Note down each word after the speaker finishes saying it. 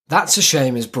That's a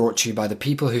Shame is brought to you by the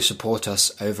people who support us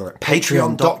over at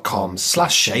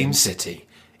patreon.com/shamecity.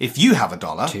 If you have $1,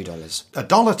 $2.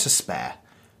 $1 to spare,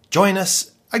 join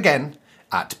us again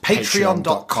at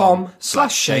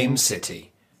patreon.com/shamecity.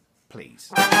 Please.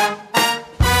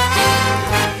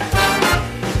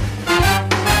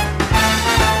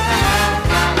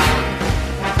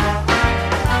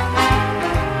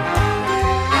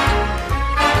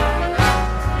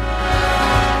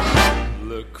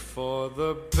 Look for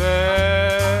the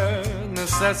bare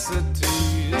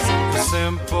necessities, the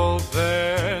simple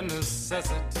bare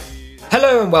necessities.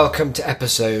 Hello and welcome to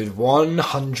episode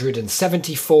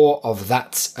 174 of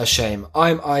That's a Shame.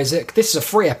 I'm Isaac. This is a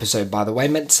free episode, by the way.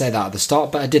 Meant to say that at the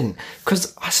start, but I didn't,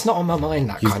 because it's not on my mind,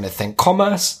 that kind of thing.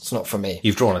 Commerce, it's not for me.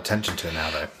 You've drawn attention to it now,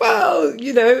 though. Well,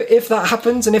 you know, if that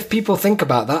happens and if people think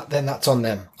about that, then that's on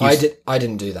them. I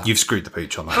didn't do that. You've screwed the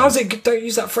pooch on that. Don't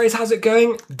use that phrase. How's it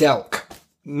going? Delk.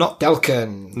 Not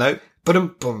Delkin. No.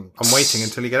 Ba-dum-bum. I'm waiting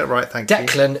until you get it right, thank you.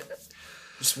 Declan.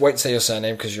 Just wait to say your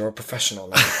surname because you're a professional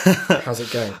now. How's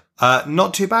it going?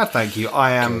 Not too bad, thank you.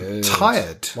 I am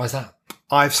tired. Why's that?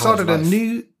 I've started a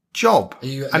new job,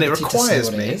 and it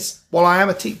requires me. Well, I am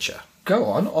a teacher Go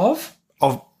on. Of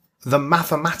the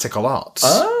mathematical arts.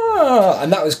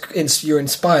 And that was you're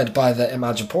inspired by the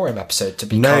Imagiporium episode to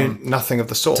become No, nothing of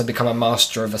the sort. to become a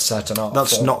master of a certain art.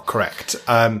 That's form. not correct.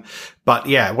 But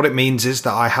yeah, what it means is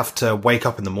that I have to wake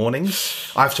up in the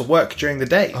mornings. I have to work during the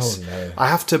days. Oh, no. I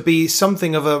have to be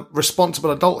something of a responsible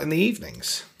adult in the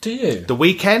evenings. Do you? The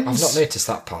weekends, I've not noticed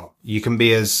that part. you can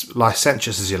be as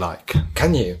licentious as you like.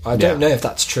 Can you? I don't know if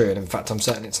that's true, and in fact, I'm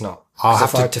certain it's not. I'll 'Cause have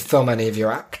if I were to film any of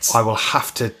your acts, I will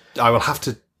have to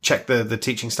check the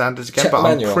teaching standards again, Check but the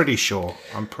I'm manual. pretty sure.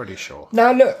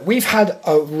 Now, look, we've had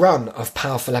a run of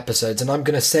powerful episodes, and I'm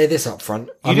going to say this up front.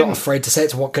 I'm not afraid to say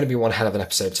it's going to be one hell of an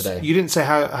episode today. You didn't say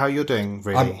how you're doing,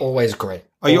 really. I'm always great.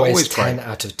 Oh, you're always 10 great.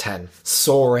 out of 10.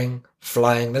 Soaring,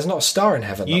 flying. There's not a star in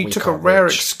heaven that You we took a can't rare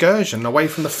reach. excursion away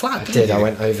from the flat, I didn't you? I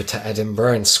went over to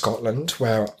Edinburgh in Scotland,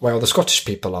 where all the Scottish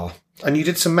people are. And you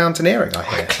did some mountaineering, I I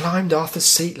hear. climbed Arthur's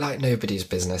Seat like nobody's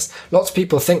business. Lots of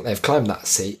people think they've climbed that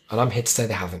seat, and I'm here to say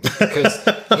they haven't, because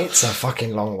it's a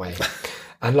fucking long way.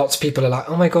 And lots of people are like,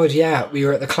 oh my god, yeah, we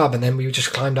were at the club and then we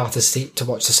just climbed Arthur's Seat to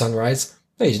watch the sunrise.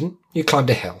 No, you didn't. You climbed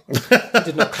a hill. You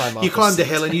did not climb Arthur's You climbed Seat. a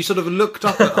hill and you sort of looked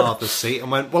up at Arthur's Seat and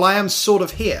went, well, I am sort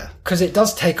of here. Because it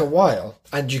does take a while,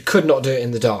 and you could not do it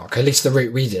in the dark. At least the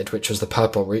route we did, which was the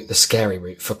purple route, the scary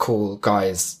route for cool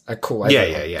guys, cool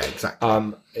everyone. Yeah,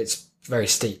 exactly. It's very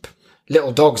steep.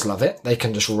 Little dogs love it. They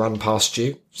can just run past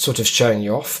you, sort of showing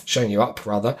you up,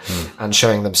 and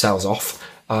showing themselves off.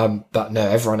 But no,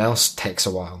 everyone else takes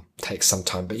a while, takes some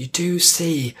time. But you do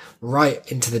see right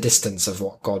into the distance of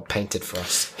what God painted for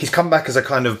us. He's come back as a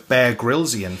kind of Bear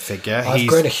Grylls-ian figure. I've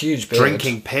grown a huge beard.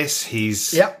 Drinking piss.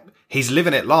 He's Yep. He's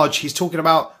living it large. He's talking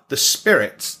about the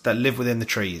spirits that live within the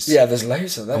trees. Yeah, there's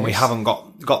loads of those. And we haven't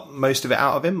got most of it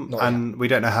out of him, and we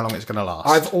don't know how long it's going to last.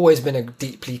 I've always been a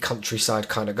deeply countryside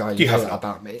kind of guy. You know have that not.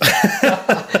 about me.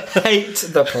 Hate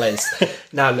the place.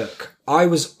 Now look, I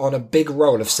was on a big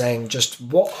roll of saying just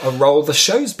what a roll the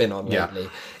show's been on Yeah. lately.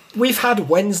 We've had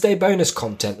Wednesday bonus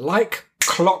content like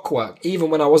clockwork. Even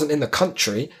when I wasn't in the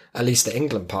country, at least the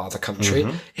England part of the country,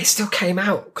 it still came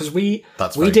out because we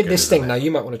That's very did good, this isn't thing. it? Now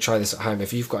you might want to try this at home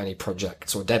if you've got any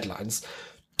projects or deadlines.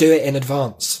 Do it in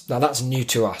advance. Now that's new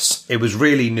to us. It was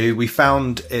really new. We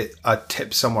found a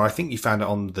tip somewhere. I think you found it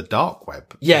on the dark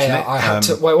web. Yeah, wasn't yeah, it? I had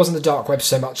to. Well, it wasn't the dark web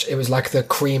so much. It was like the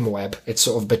cream web. It's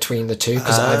sort of between the two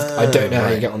because I don't know how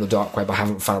you get on the dark web. I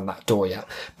haven't found that door yet.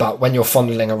 But when you're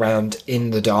fondling around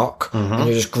in the dark and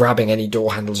you're just grabbing any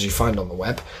door handles you find on the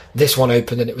web, this one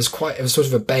opened and it was sort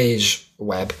of a beige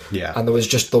web. Yeah. And there was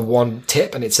just the one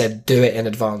tip and it said do it in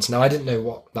advance. Now I didn't know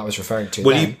what that was referring to.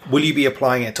 Will you be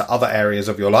applying it to other areas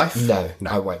of your life? No,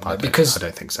 I won't. I No, because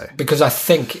don't think so. Because I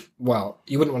think, well,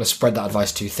 you wouldn't want to spread that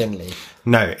advice too thinly.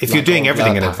 No, if you're doing on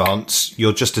everything in Lurpak. advance,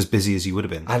 you're just as busy as you would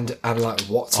have been. And like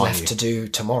what's left to do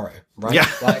tomorrow, right? Yeah.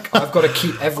 Like I've got to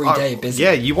keep every day busy.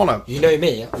 Yeah, you want to. You know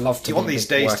me, I love to You want these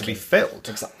days to be filled.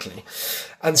 Exactly.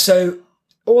 And so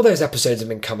all those episodes have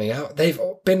been coming out. They've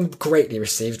been greatly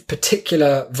received,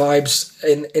 particular vibes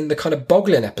in the kind of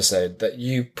Boglin episode that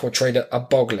you portrayed a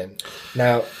Boglin.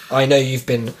 Now, I know you've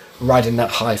been riding that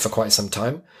high for quite some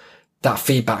time, that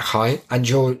feedback high, and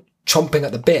you're chomping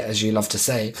at the bit, as you love to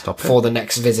say, for the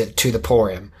next visit to the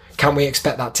Porium. Can we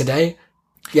expect that today?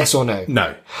 Yes or no?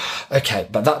 No. Okay,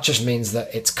 but that just means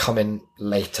that it's coming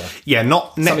later. Yeah,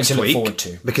 not next to look week. forward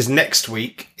to. Because next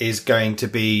week is going to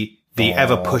be the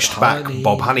ever pushed back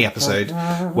Bob Honey episode,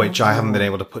 which I haven't been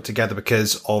able to put together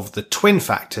because of the twin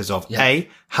factors of A,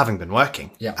 having been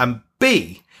working, Yeah. and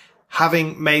B,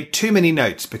 having made too many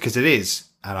notes because it is,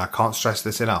 and I can't stress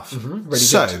this enough, really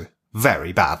so good.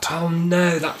 very bad. Oh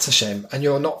no, that's a shame. And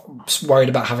you're not worried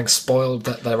about having spoiled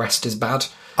that the rest is bad?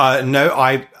 No,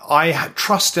 I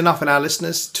trust enough in our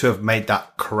listeners to have made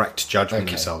that correct judgment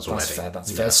themselves already.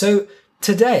 That's fair. So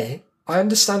today, I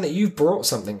understand that you've brought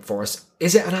something for us.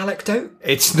 Is it an anecdote?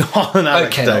 It's not an anecdote.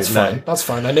 Okay, that's no. fine. That's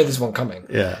fine. I know there's one coming.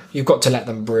 Yeah. You've got to let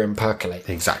them brew and percolate.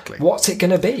 Exactly. What's it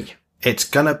going to be? It's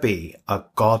gonna be a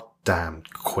goddamn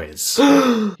quiz.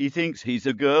 He thinks he's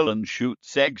a girl and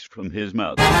shoots eggs from his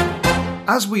mouth.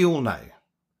 As we all know,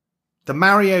 the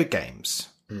Mario games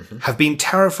have been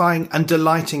terrifying and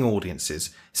delighting audiences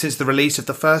since the release of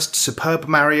the first Superb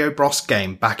Mario Bros.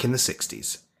 Game back in the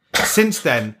 60s. Since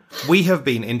then, we have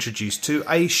been introduced to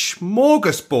a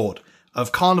smorgasbord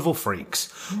of carnival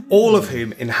freaks, all of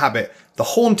whom inhabit the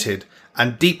haunted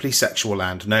and deeply sexual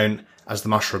land known as the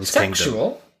Mushrooms Kingdom.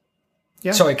 Sexual?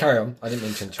 Yeah. Sorry, carry on. I didn't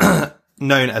mean to interrupt.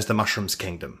 Known as the Mushrooms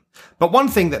Kingdom. But one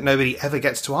thing that nobody ever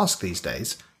gets to ask these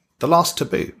days, the last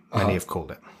taboo, many have called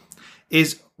it,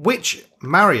 is which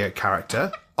Mario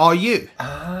character are you?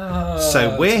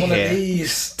 So we're here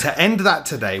to end that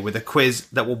today with a quiz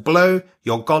that will blow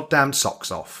your goddamn socks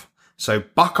off. So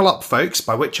buckle up, folks,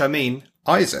 by which I mean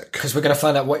Isaac. Because we're going to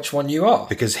find out which one you are.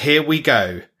 Because here we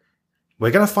go.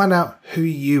 We're going to find out who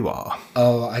you are.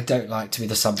 Oh, I don't like to be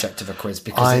the subject of a quiz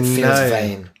because I it feels know.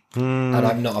 vain. And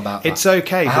I'm not about that. It's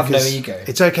okay. I have no because- ego.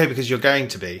 It's okay because you're going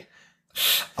to be.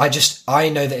 I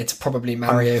know that it's probably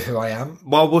Mario who I am.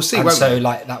 Well, we'll see. And won't so, we?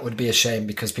 like, that would be a shame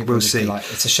because people We'll would just be see. like,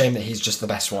 it's a shame that he's just the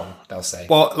best one, they'll say.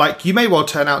 Well, like, you may well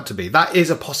turn out to be. That is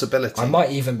a possibility. I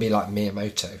might even be like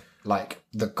Miyamoto, like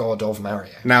the god of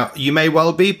Mario. Now, you may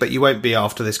well be, but you won't be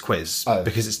after this quiz Oh.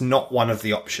 because it's not one of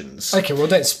the options. Okay, well,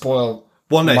 don't spoil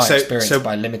Well, no, my so- experience so-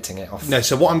 by limiting it off. No,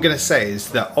 so what I'm going to say is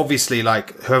that obviously,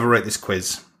 like, whoever wrote this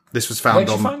quiz, this was found Where'd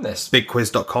you on find this?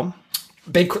 bigquiz.com.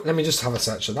 Let me just have a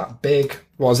search of that.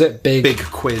 What was it?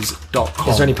 Bigquiz.com.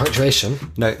 Is there any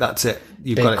punctuation? No, that's it.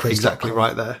 You've got it Bigquiz.com. exactly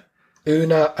right there.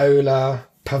 Una, Ola,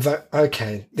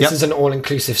 Okay. This Yep. is an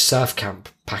all-inclusive surf camp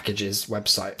packages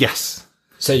website. Yes.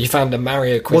 So you found a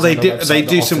Mario quiz. Well, they on a do. website They that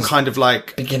do some offers kind of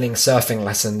like. beginning surfing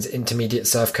lessons, intermediate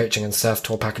surf coaching, and surf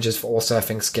tour packages for all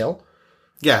surfing skill.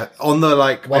 Yeah, on the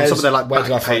like on some of their like where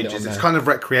do I back find it pages, on it's there? kind of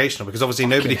recreational because obviously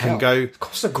nobody can go. It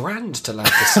costs $1,000 to learn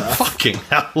to surf. Fucking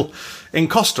hell! In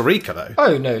Costa Rica, though.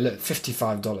 Oh no! Look,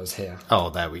 $55 here. Oh,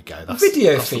 there we go. That's,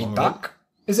 Video that's the one we want. feedback.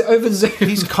 Is it over Zoom?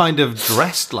 He's kind of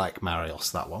dressed like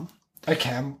Marios. That one.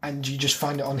 Okay, and you just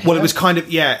find it on here. Well, it was kind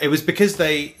of it was because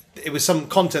it was some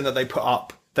content that they put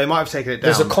up. They might have taken it down.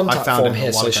 There's a contact I found form it here,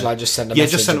 a while so ago. shall I just send a Yeah,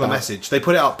 message just send them a about- message. They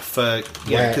put it up for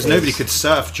Where because is- nobody could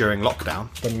surf during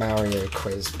lockdown. the Mario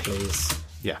quiz, please.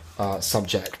 Yeah.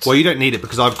 Subject. Well, you don't need it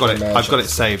because I've got it. I've got it Emergency.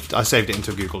 saved. I saved it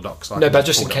into a Google Doc. So I No, can but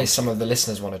just in forward it on. case some of the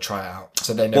listeners want to try it out,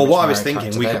 so they know. Well, which what I was Mario thinking,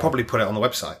 character we they could are. probably put it on the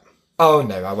website. Oh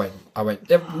no, I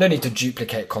won't. No need to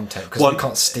duplicate content because Well- we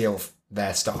can't steal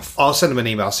their stuff. I'll send them an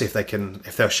email, see if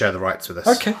they'll share the rights with us.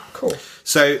 Okay, cool.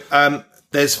 So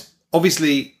there's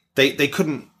obviously they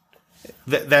couldn't.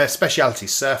 Their speciality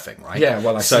is surfing, right? Yeah,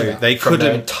 well, I so see that they from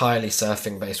their couldn't. entirely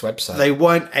surfing-based website. They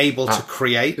weren't able to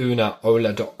create.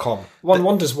 Unaola.com. One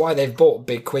wonders why they've bought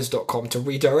bigquiz.com to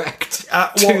redirect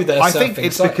Well, to their I surfing think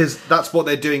it's site. because that's what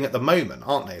they're doing at the moment,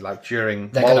 aren't they? Like during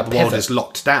They're while gonna the world pivot. is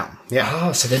locked down. Yeah.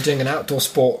 Ah, so they're doing an outdoor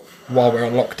sport while we're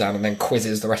on lockdown and then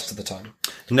quizzes the rest of the time.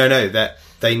 No,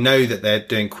 they know that they're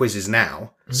doing quizzes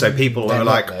now. So people they're are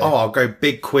not, like, though. oh, I'll go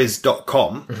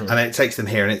bigquiz.com and then it takes them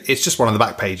here and it's just one of the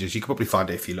back pages. You can probably find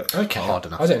it if you look Okay, hard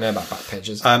enough. I don't know about back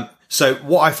pages. So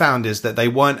what I found is that they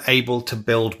weren't able to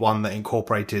build one that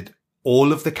incorporated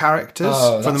all of the characters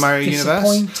Oh, from the that's Mario universe.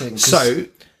 disappointing, 'cause- So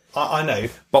I know,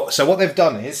 but so what they've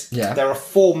done is there are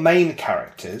 4 main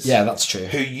characters. Yeah, that's true.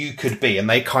 Who you could be, and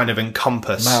they kind of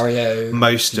encompass Mario,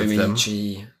 most of them.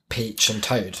 Luigi, Peach, and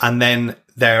Toad. And then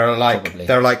there are Probably.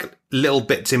 like little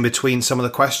bits in between some of the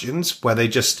questions where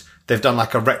they've done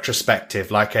like a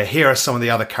retrospective, like here are some of the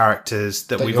other characters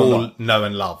that we've you're all not. know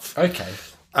and love. Okay,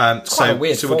 So quite a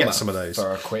weird so we'll get format some of those.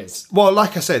 for a quiz. Well,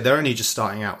 like I said, they're only just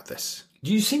starting out with this.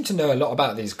 You seem to know a lot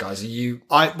about these guys. Are you?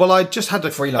 I just had a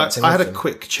Freelancing I had with a them.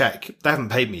 quick check. They haven't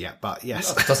paid me yet, but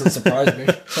yes. That doesn't surprise me.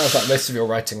 Sounds like most of your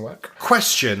writing work.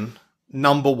 Question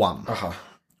number 1. Uh-huh.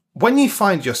 When you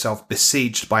find yourself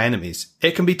besieged by enemies,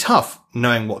 it can be tough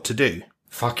knowing what to do.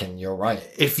 Fucking, you're right.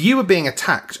 If you were being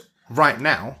attacked right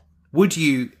now, would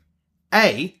you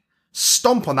A,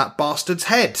 stomp on that bastard's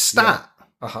head, stat?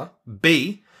 Uh-huh.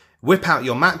 B, whip out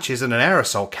your matches and an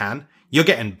aerosol can, you're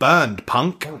getting burned,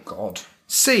 punk. Oh, God.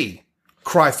 C,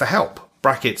 cry for help,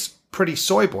 brackets, pretty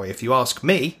soy boy if you ask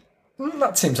me.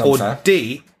 That seems Or unfair.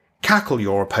 D, cackle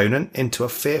your opponent into a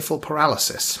fearful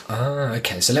paralysis.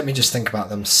 Okay, so let me just think about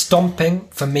them. Stomping,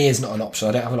 for me, is not an option.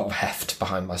 I don't have a lot of heft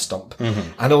behind my stomp.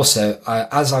 And also,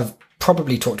 as I've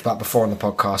probably talked about before on the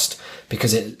podcast,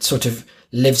 because it sort of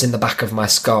lives in the back of my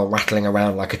skull, rattling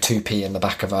around like a 2p in the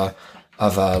back of a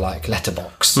like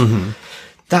letterbox.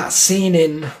 That scene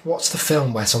in, what's the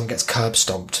film where someone gets curb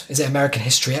stomped? Is it American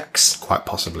History X? Quite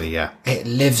possibly, yeah. It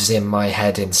lives in my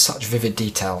head in such vivid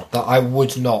detail that I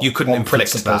would not, You couldn't on inflict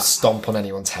principle, that. stomp on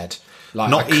anyone's head. Like,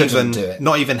 I Not couldn't even, do it.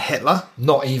 not even Hitler.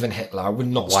 Not even Hitler. I would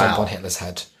not stomp on Hitler's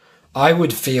head. I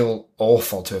would feel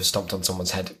awful to have stomped on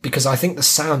someone's head because I think the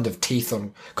sound of teeth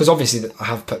on, because obviously I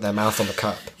have put their mouth on the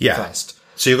cup first.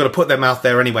 So you're going to put their mouth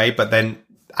there anyway, but then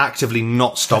actively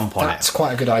not stomp on That's it.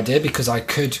 quite a good idea because I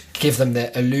could give them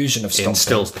the illusion of stomping.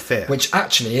 Instills the fear. Which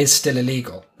actually is still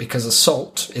illegal because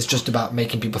assault is just about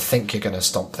making people think you're going to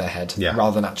stomp their head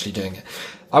rather than actually doing it.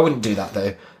 I wouldn't do that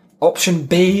though. Option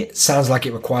B sounds like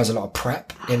it requires a lot of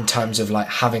prep in terms of like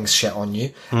having shit on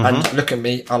you. And look at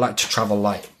me, I like to travel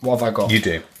light. What have I got? You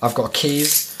do. I've got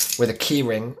keys with a key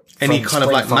ring. Any from kind of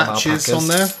Spring like Farm matches Alpacas. on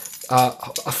there?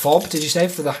 A fob, did you say,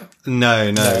 for the... No.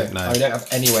 I don't have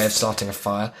any way of starting a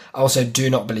fire. I also do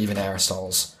not believe in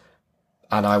aerosols.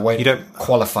 And I won't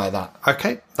qualify that.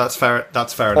 Okay, that's fair.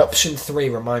 That's fair enough. Option 3,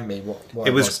 remind me what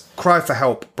It was cry for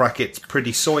help, brackets,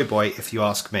 pretty soy boy, if you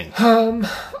ask me.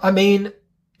 I mean,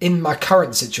 in my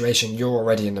current situation, you're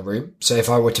already in the room. So if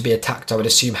I were to be attacked, I would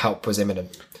assume help was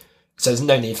imminent. So there's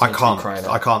no need for me to be crying out.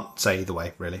 I can't say either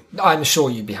way, really. I'm sure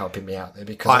you'd be helping me out, though,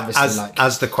 because obviously,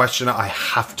 as the questioner, I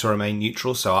have to remain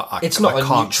neutral, so it's not I a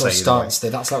can't neutral say either way. stance, though.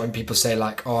 That's like when people say,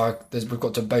 like, we've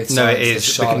got to both sides. No, it the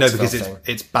is. Because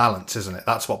it's balance, isn't it?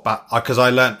 That's what... Because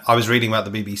I was reading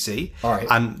about the BBC,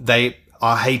 and they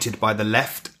are hated by the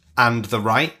left and the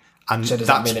right, and so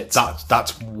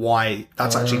that's why...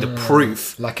 That's actually the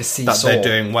proof like a seesaw. that they're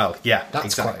doing well. Yeah, that's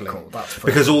exactly. Quite cool. That's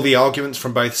because all the arguments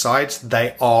from both sides,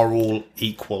 they are all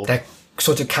equal. They're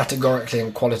sort of categorically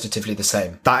and qualitatively the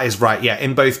same. That is right, yeah.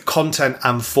 In both content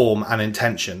and form and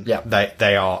intention,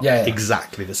 they are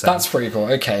exactly the same. That's pretty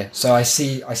cool. Okay, so I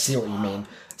see what you mean.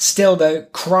 Still, though,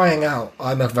 crying out,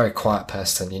 I'm a very quiet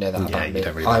person. You know that about me. You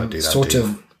don't really want to do that, sort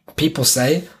of, people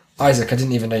say, Isaac, I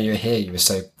didn't even know you were here. You were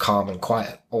so calm and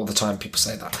quiet all the time. People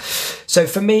say that. So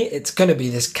for me, it's going to be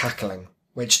this cackling,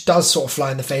 which does sort of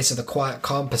fly in the face of the quiet,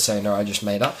 calm persona I just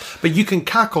made up. But you can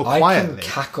cackle quietly. I can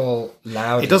cackle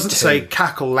loudly. It doesn't say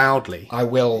cackle loudly. I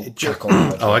will cackle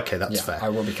loudly. Oh, okay, that's fair. I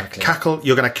will be cackling.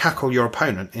 You're going to cackle your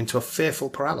opponent into a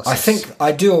fearful paralysis.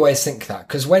 I do always think that,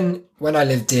 because when I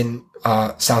lived in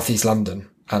southeast London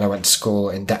and I went to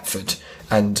school in Deptford,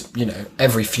 and, you know,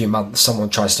 every few months someone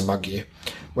tries to mug you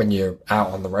when you're out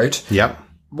on the road. Yep.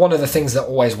 One of the things that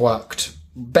always worked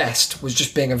best was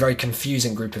just being a very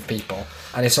confusing group of people.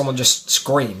 And if someone just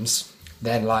screams,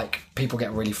 then, like, people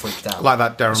get really freaked out. Like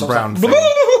that Darren Brown thing.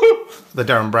 The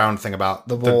Darren Brown thing about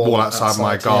the wall outside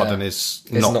my garden is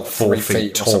not 4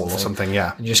 feet tall or something,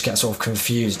 yeah. You just get sort of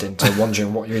confused into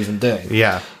wondering what you're even doing.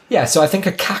 Yeah. Yeah, so I think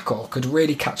a cackle could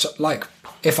really catch up. Like,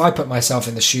 if I put myself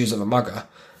in the shoes of a mugger,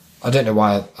 I don't know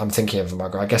why I'm thinking of a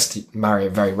mugger. I guess Mario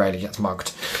very rarely gets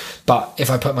mugged. But if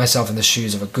I put myself in the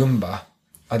shoes of a Goomba,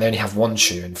 I only have one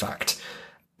shoe, in fact.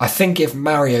 I think if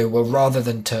Mario were, rather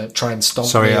than to try and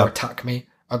stomp me or attack me,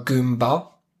 a Goomba,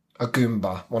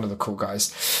 one of the cool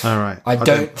guys. All right. I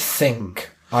don't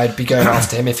think I'd be going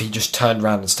after him if he just turned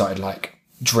around and started, like,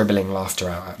 dribbling laughter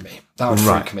out at me. That would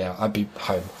freak me out. I'd be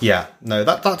home. Yeah, no,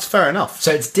 that's fair enough.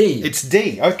 So it's D. It's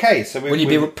D. Okay, so will you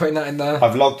be putting that in there?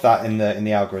 I've logged that in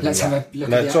the algorithm. Let's have a look.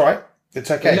 No, it's all right. It's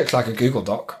okay. It looks like a Google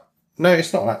Doc. No,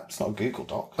 it's not. It's not a Google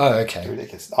Doc. Oh, okay. It's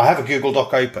ridiculous. I have a Google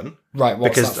Doc open. Right.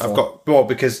 What's because that for?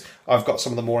 because I've got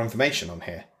some of the more information on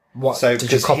here. What? So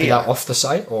did you copy that off the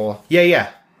site, or? Yeah.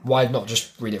 Why not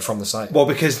just read it from the site? Well,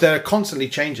 because they're constantly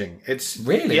changing. It's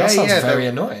really that sounds very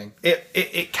annoying.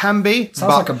 It can be.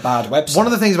 Sounds like a bad website. One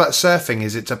of the things about surfing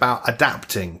is it's about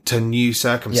adapting to new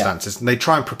circumstances, and they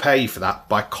try and prepare you for that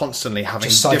by constantly having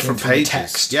different pages.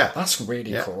 Text. Yeah, that's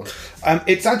really cool.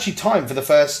 It's actually time for the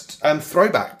first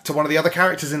throwback to one of the other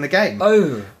characters in the game.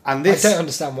 Oh, and this, I don't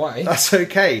understand why. That's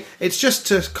okay. It's just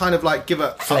to kind of like give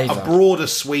a broader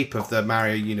sweep of the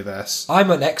Mario universe. I'm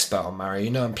an expert on Mario.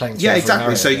 You know, I'm playing. Yeah,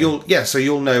 exactly. So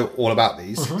you'll know all about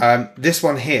these. Mm-hmm. This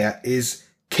one here is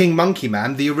King Monkey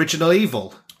Man, the original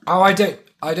evil. Oh, I don't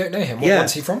know him.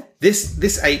 What's he from?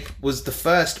 This ape was the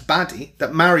first baddie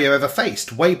that Mario ever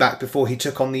faced, way back before he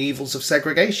took on the evils of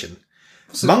segregation.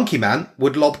 So, Monkey Man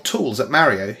would lob tools at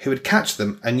Mario, who would catch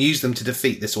them and use them to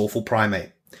defeat this awful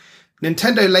primate.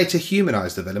 Nintendo later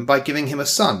humanized the villain by giving him a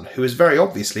son, who is very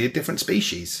obviously a different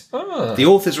species. The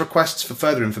author's requests for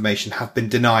further information have been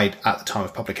denied at the time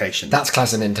of publication. That's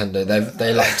classic Nintendo.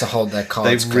 They like to hold their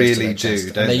cards They close really to their do,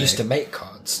 chest. don't And they they? used to make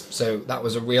cards, so that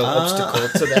was a real obstacle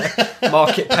to their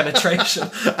market penetration.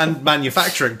 And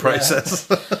manufacturing process.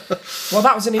 Well,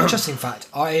 that was an interesting fact.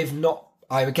 I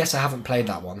guess I haven't played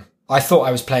that one. I thought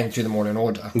I was playing through them all in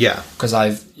order. Yeah. Because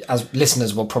as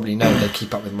listeners will probably know, they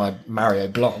keep up with my Mario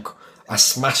blog. I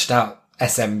smashed out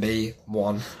SMB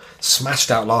 1,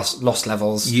 smashed out Lost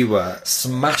Levels. You were.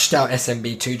 Smashed out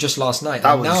SMB 2 just last night.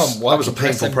 That And now was- I'm that working was a through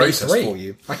painful SMB process 3. for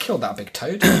you. I killed that big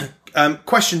toad.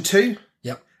 Question 2.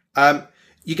 Yep.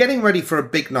 You're getting ready for a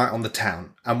big night on the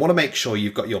town and want to make sure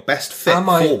you've got your best fit Am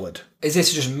I- forward. Is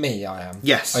this just me? I am.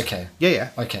 Yes. Okay. Yeah.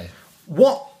 Okay.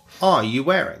 What are you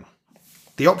wearing?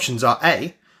 The options are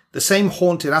A, the same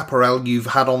haunted apparel you've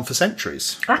had on for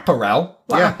centuries. Apparel?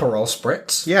 Like Yeah. Aperol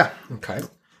spritz? Yeah. Okay.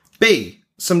 B,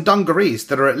 some dungarees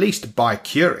that are at least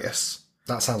bi-curious.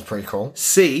 That sounds pretty cool.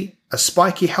 C, a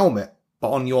spiky helmet,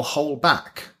 but on your whole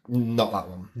back. Not that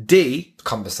one. D,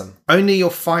 Cumbersome. only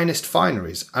your finest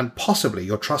fineries and possibly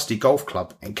your trusty golf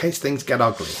club in case things get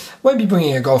ugly. Won't be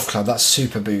bringing a golf club. That's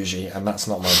super bougie, and that's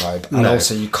not my vibe. And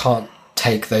also, you can't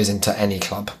take those into any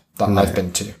club that I've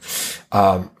been to,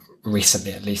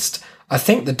 recently at least. I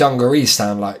think the dungarees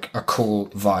sound like a cool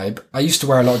vibe. I used to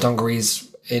wear a lot of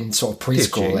dungarees in sort of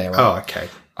preschool era. Oh, okay.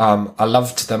 I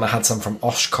loved them. I had some from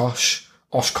Oshkosh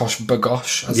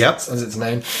Bagosh, as it's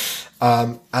known.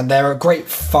 And they're a great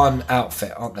fun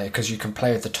outfit, aren't they? Because you can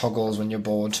play with the toggles when you're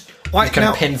bored. You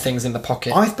can pin things in the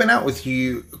pocket. I've been out with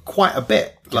you quite a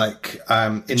bit, like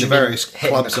in the mean various hitting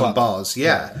clubs the and club? bars.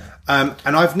 Yeah. And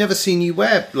I've never seen you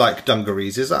wear like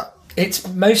dungarees. Is that? It's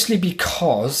mostly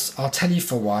because, I'll tell you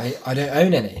for why, I don't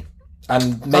own any.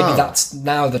 And maybe that's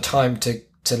now the time to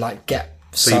like get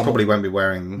So some. you probably won't be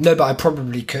wearing. No, but I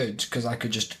probably could, because I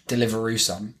could just Deliveroo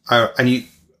some. Oh, and you.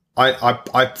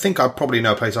 I think I probably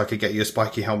know a place I could get you a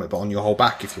spiky helmet, but on your whole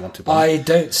back if you wanted one. I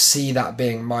don't see that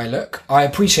being my look. I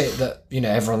appreciate that,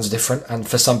 everyone's different, and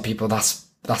for some people that's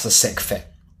a sick fit.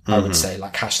 I would say,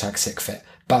 like hashtag sick fit.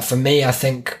 But for me, I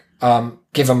think,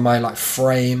 given my like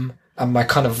frame and my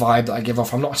kind of vibe that I give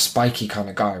off, I'm not a spiky kind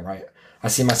of guy, right? I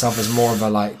see myself as more of a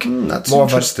that's more of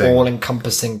an interesting.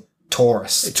 all-encompassing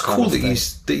tourist. It's kind cool of that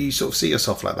thing. you sort of see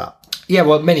yourself like that. Yeah,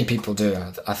 well, many people do,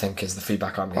 I think, is the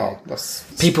feedback I'm getting.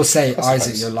 People say,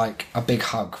 Isaac, you're like a big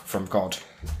hug from God.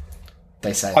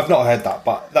 They say. I've not heard that,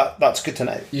 but that's good to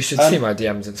know. You should see my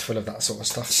DMs, it's full of that sort of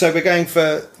stuff. So we're going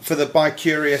for the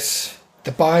bi-curious.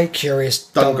 The bi-curious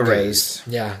Dungarees. dungos.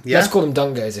 Yeah. Yeah? Let's call them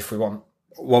dungos if we want.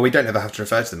 Well, we don't ever have to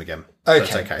refer to them again. So Okay.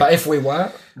 it's okay. But if we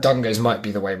were, dungos might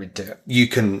be the way we'd do it.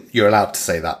 You're allowed to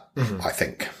say that, I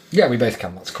think. Yeah, we both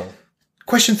can, that's cool.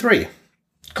 Question 3.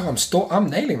 God, I'm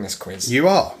nailing this quiz. You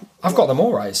are. I've got them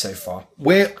all right so far.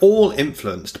 We're all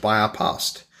influenced by our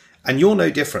past, and you're no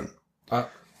different.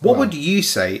 What would you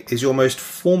say is your most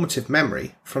formative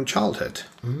memory from childhood?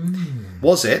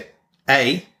 Was it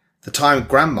A, the time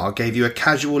Grandma gave you a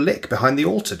casual lick behind the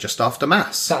altar just after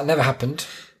Mass? That never happened.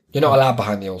 You're not allowed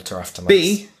behind the altar after Mass.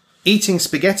 B, eating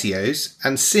SpaghettiOs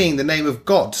and seeing the name of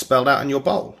God spelled out in your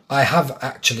bowl? I have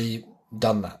actually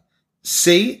done that.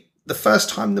 C, the first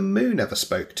time the moon ever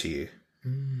spoke to you?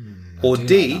 Or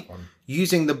D,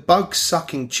 using the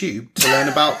bug-sucking tube to learn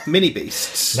about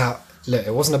mini-beasts? Now, look,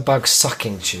 it wasn't a bug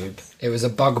sucking tube. It was a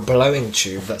bug blowing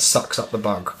tube that sucks up the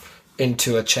bug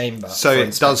into a chamber. So for it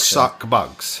does inspection. suck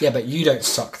bugs. Yeah, but you don't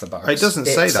suck the bugs. It doesn't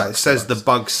say that. It sucks says the bugs.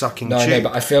 bug-sucking No, I tube. know,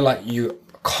 but I feel like you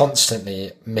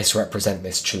constantly misrepresent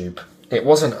this tube. It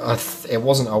wasn't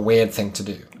a weird thing to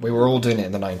do. We were all doing it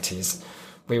in the 90s.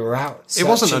 We were out. It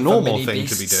wasn't a searching for normal mini thing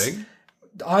to be beasts. doing.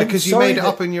 I'm Because you sorry made it that-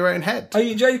 up in your own head. Are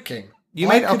you joking? You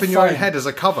made it I up could in your own find- head as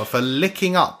a cover for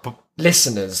licking up.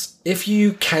 Listeners, if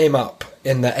you came up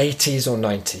in the 80s or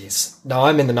 90s, now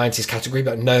I'm in the 90s category,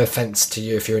 but no offence to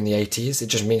you if you're in the 80s, it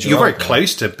just means You're very old now.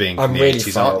 close to being from I'm the really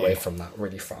 80s, far aren't away you? from that,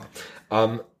 really far.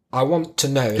 I want to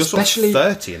know, You're sort of especially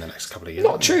 30 in the next couple of years.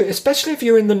 not aren't you? true, especially if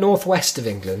you're in the northwest of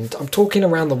England. I'm talking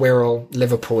around the Wirral,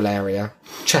 Liverpool area,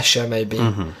 Cheshire maybe.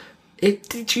 Mm-hmm.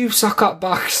 Did you suck up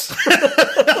bugs?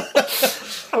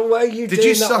 And were you Did doing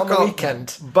you that suck on the up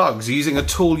weekend? bugs using a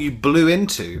tool you blew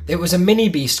into? It was a mini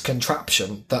beast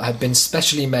contraption that had been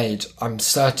specially made, I'm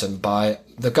certain, by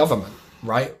the government.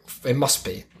 right? It must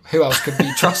be. Who else could be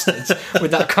trusted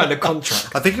with that kind of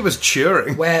contract? I think it was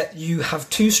Turing. Where you have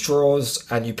 2 straws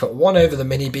and you put one over the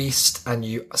mini beast and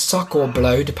you suck or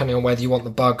blow, depending on whether you want the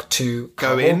bug to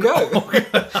Go come in. or go.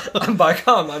 And by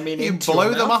come, I mean You into blow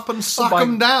your them mouth. up and suck By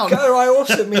them down. Go, I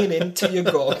also mean into your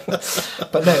gob.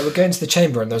 But no, we're going to the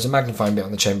chamber and there's a magnifying bit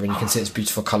on the chamber and you can see its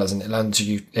beautiful colours and it learns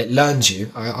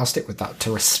you. I'll stick with that,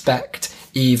 to respect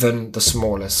even the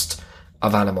smallest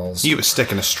of animals. You were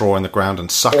sticking a straw in the ground and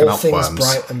sucking All up things worms.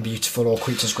 bright and beautiful, or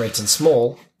creatures great and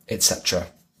small, etc.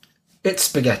 It's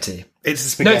spaghetti. It's the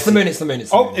spaghetti. No, it's the moon. It's the moon.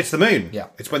 It's the moon. It's the moon. Yeah.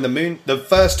 It's when the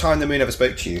first time the moon ever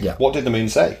spoke to you. Yeah. What did the moon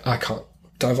say? I can't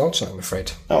divulge that, I'm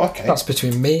afraid. Oh, okay. That's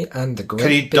between me and the great.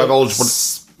 Can you big divulge what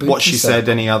spooky she circle. said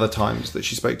any other times that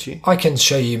she spoke to you? I can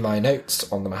show you my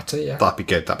notes on the matter, yeah. That'd be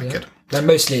good. That'd be good. No,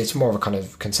 mostly it's more of a kind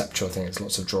of conceptual thing. It's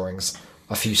lots of drawings,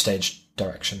 a few stage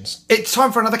directions. It's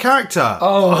time for another character.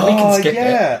 Oh, we can skip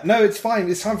it. No, it's fine.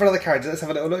 It's time for another character. Let's have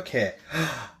a little look here.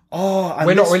 Oh, and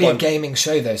We're not this really one- a gaming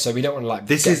show, though, so we don't want to, like,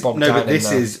 This get is bogged no, down but this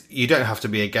in the... is. You don't have to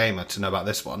be a gamer to know about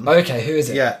this one. Okay, who is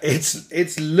it? Yeah,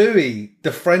 it's Louis,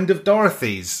 the friend of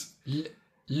Dorothy's.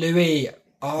 Louis.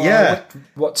 Oh, Yeah.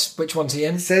 which one's he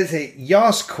in? It says here,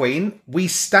 Yas Queen, we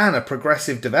stan a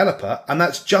progressive developer, and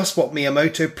that's just what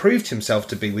Miyamoto proved himself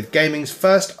to be with gaming's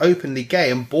first openly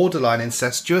gay and borderline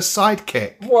incestuous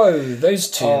sidekick. Whoa, those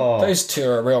two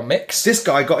are a real mix. This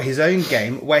guy got his own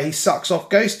game where he sucks off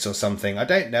ghosts or something. I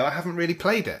don't know. I haven't really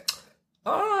played it.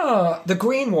 Ah, the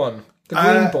green one. The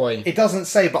green boy. It doesn't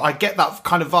say, but I get that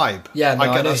kind of vibe. Yeah, no, I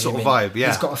get know that who sort you of mean. vibe. Yeah.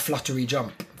 He's got a fluttery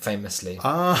jump, famously.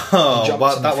 Oh, jumps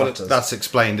well, and flutters. that's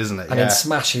explained, isn't it? And Yeah. in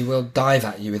Smash, he will dive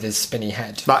at you with his spinny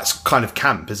head. That's kind of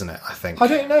camp, isn't it? I think. I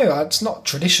don't know. It's not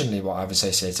traditionally what I've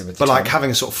associated with the But like term.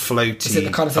 having a sort of floaty. Is it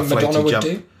the kind of thing a floaty Madonna would jump.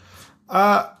 do? You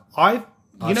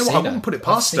know what? I wouldn't put it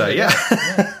past her. Yeah.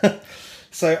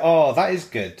 So, that is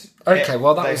good. Okay,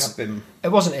 well, that they was... have been. It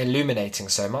wasn't illuminating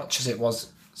so much as it was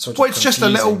sort of Well, it's just a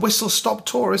little confusing. whistle-stop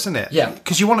tour, isn't it? Yeah.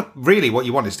 Because you want to, really what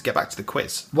you want is to get back to the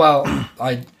quiz. Well,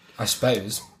 I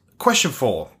suppose. Question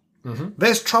 4.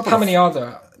 There's trouble. How many are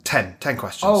there? 10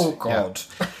 questions. Oh, Yeah.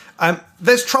 God.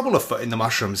 There's trouble afoot in the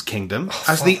Mushrooms Kingdom,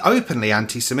 as the openly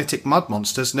anti-Semitic mud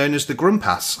monsters known as the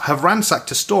Grumpas have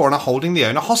ransacked a store and are holding the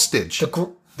owner hostage.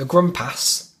 The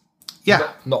Grumpass.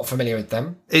 Yeah, Not familiar with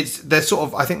them. they're sort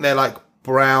of. I think they're like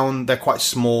brown. They're quite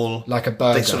small. Like a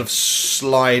burger. They sort of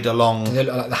slide along. They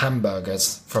look like the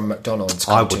hamburgers from McDonald's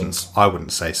I cartoons.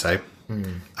 wouldn't say so.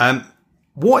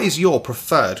 What is your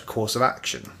preferred course of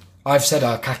action? I've said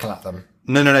I'll cackle at them.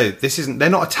 No. This isn't. They're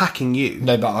not attacking you.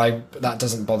 No, but that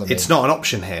doesn't bother me. It's not an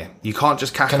option here. You can't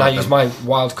just cackle Can I at use them. my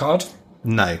wild card?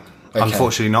 No,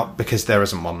 unfortunately not, because there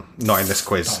isn't one. Not in this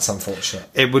quiz. That's unfortunate.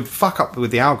 It would fuck up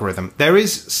with the algorithm. There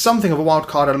is something of a wild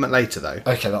card element later, though.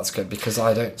 Okay, that's good, because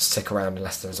I don't stick around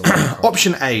unless there's a wild card.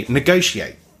 Option A,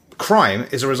 negotiate. Crime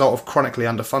is a result of chronically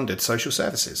underfunded social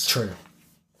services. True.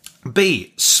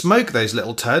 B, smoke those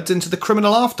little turds into the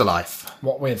criminal afterlife.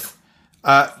 What with?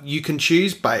 You can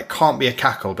choose, but it can't be a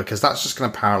cackle because that's just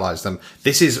going to paralyse them.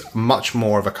 This is much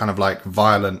more of a kind of like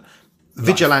violent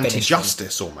vigilante finish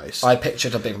justice almost. I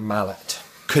pictured a big mallet.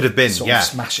 Could have been, Sort yeah, of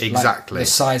smash it, exactly. Like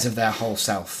the size of their whole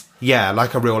self. Yeah,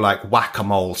 like a real like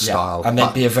whack-a-mole Yeah. style. And they'd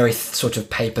but- be a very sort of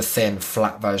paper-thin,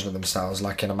 flat version of themselves,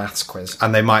 like in a maths quiz.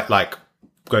 and they might like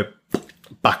go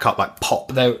back up like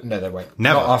pop. No, they won't.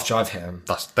 Never. Not after I've hit them.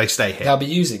 They stay here. They'll be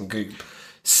using goop.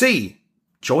 C,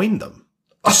 join them.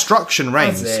 Destruction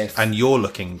reigns, As if. and you're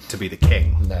looking to be the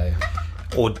king. No.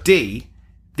 Or D,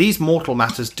 these mortal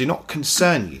matters do not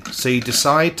concern you, so you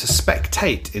decide to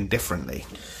spectate indifferently.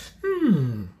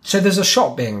 So there's a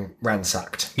shop being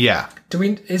ransacked. Yeah.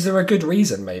 Is there a good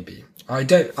reason? Maybe I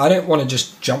don't want to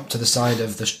just jump to the side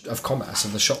of commerce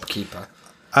of the shopkeeper.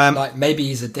 Like maybe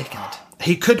he's a dickhead.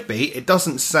 He could be. It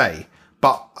doesn't say,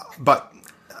 but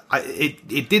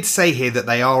it did say here that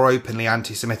they are openly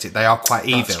anti-Semitic. They are quite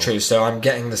evil. That's true. So I'm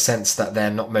getting the sense that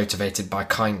they're not motivated by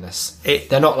kindness. It-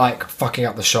 They're not like fucking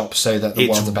up the shop so that the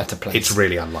world's a better place. It's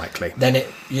really unlikely. Then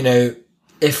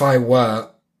if I were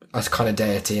a kind of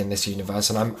deity in this universe,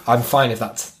 and I'm fine if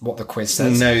that's what the quiz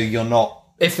says. No, you're not.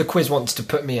 If the quiz wants to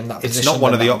put me in that It's position, not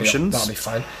one then of the that'll options. That'll be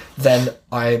fine. Then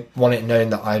I want it known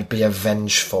that I'd be a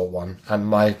vengeful one, and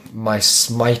my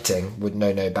smiting would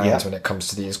know no bounds when it comes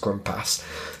to these Grumpas.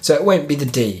 So it won't be the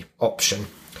D option.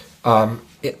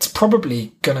 It's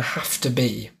probably going to have to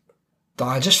be that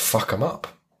I just fuck them up.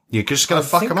 You're just going to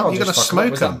fuck them up. You're going to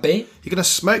smoke them. B? You're going to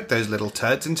smoke those little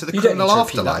turds into the You don't need criminal to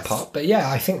repeat afterlife. that part, but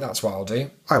yeah, I think that's what I'll do.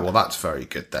 Oh, well, that's very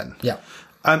good then. Yeah.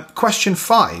 Question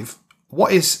 5.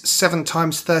 What is 7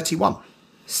 times 31?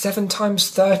 7 times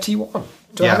 31.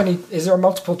 Do I Yeah. have any? Is there a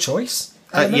multiple choice?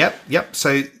 Yep.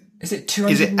 So Is it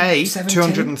is it A, 217?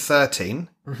 213?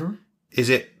 Mm-hmm. Is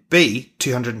it B,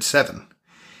 207?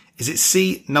 Is it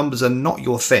C, numbers are not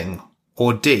your thing?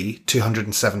 Or D,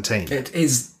 217? It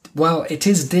is, well, it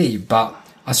is D, but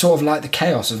I sort of like the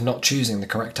chaos of not choosing the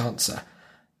correct answer.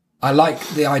 I like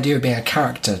the idea of being a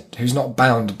character who's not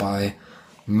bound by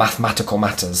mathematical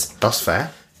matters. That's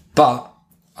fair. But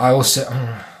I also,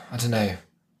 I don't know.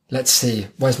 Let's see.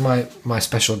 Where's my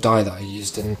special die that I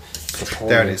used in the poll?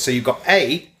 There it is. So you've got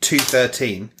A,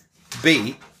 213,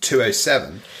 B,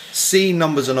 207, C,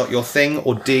 numbers are not your thing,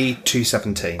 or D,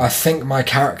 217. I think my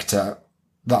character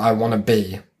that I want to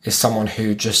be is someone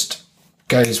who just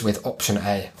goes with option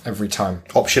A every time.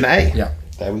 Option A. Yeah.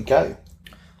 There we go.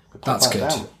 That's that good.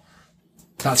 down.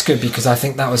 That's good because I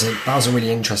think that was a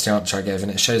really interesting answer I gave,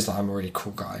 and it shows that I'm a really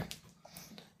cool guy.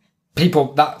 People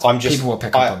will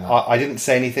pick up on that. I didn't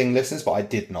say anything, listeners, but I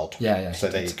did nod. Yeah. So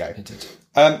there you go. He did.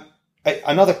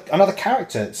 Another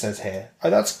character it says here. Oh,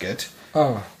 that's good.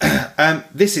 Oh,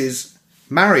 This is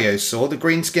Mario Saw, the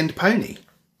green-skinned pony.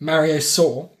 Mario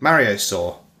saw Mario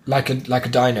Saw. like a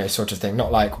dino sort of thing,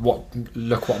 not like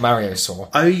look what Mario saw.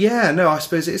 Oh yeah, no, I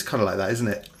suppose it is kind of like that, isn't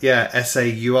it? Yeah,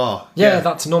 S-A-U-R. Yeah,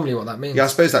 that's normally what that means. Yeah, I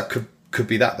suppose that could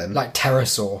be that then. Like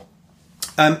pterosaur.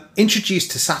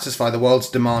 Introduced to satisfy the world's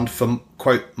demand for,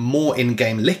 quote, more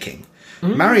in-game licking,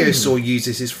 Mario Saw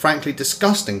uses his frankly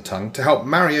disgusting tongue to help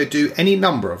Mario do any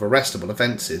number of arrestable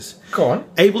offences. Go on.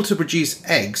 Able to produce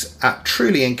eggs at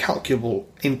truly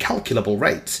incalculable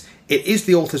rates, it is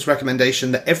the author's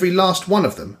recommendation that every last one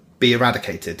of them be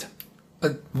eradicated.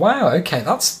 Wow. Okay,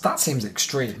 that seems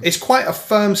extreme. It's quite a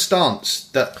firm stance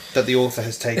that the author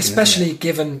has taken, Especially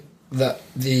given that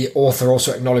the author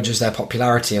also acknowledges their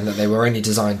popularity and that they were only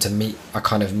designed to meet a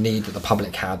kind of need that the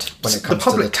public had when it comes to the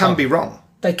public can tongue. be wrong.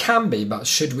 They can be, but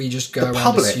should we just go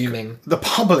around assuming... The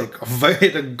public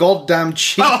voted a goddamn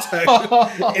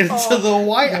Cheeto into the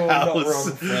White House. Not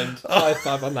wrong, friend. High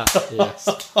five on that. Yes.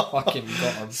 Fucking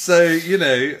got 'em. So,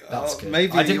 That's good.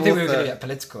 maybe I didn't think we were author- going to get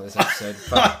political this episode,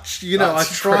 but... I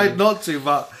that's tried pretty- not to,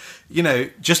 but,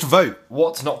 just vote.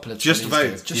 What's not political Just these vote,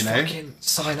 days? Just you know? fucking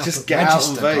sign up Just and get out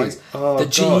and register, vote. guys. Oh, the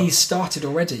God. GE started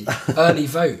already. Early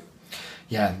vote.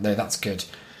 Yeah, no, that's good.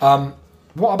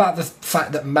 What about the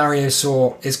fact that Mario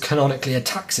Saw is canonically a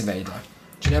tax evader?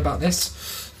 Do you know about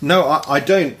this? No, I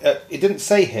don't. It didn't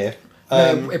say here.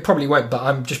 No, it probably won't, but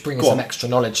I'm just bringing Go some on. extra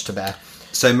knowledge to bear.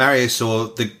 So Mario Saw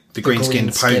the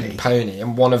green-skinned pony.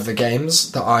 And one of the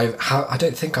games that I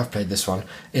don't think I've played this one.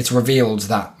 It's revealed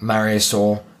that Mario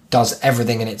Saw does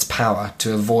everything in its power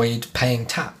to avoid paying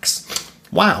tax.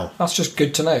 Wow. That's just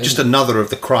good to know. Just isn't it? another of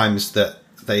the crimes that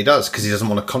he does, because he doesn't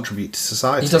want to contribute to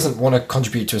society. He doesn't want to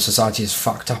contribute to a society as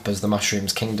fucked up as the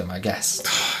Mushrooms Kingdom, I guess.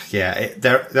 Yeah,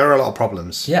 there are a lot of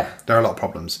problems. Yeah. There are a lot of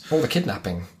problems. All the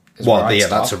kidnapping is where Well, I'd yeah,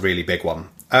 start. that's a really big one.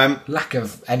 Lack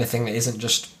of anything that isn't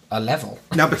just a level.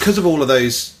 Now, because of all of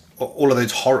those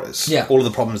horrors, Yeah. all of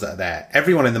the problems that are there,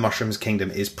 everyone in the Mushrooms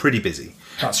Kingdom is pretty busy.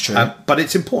 That's true. But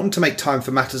it's important to make time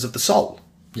for matters of the soul.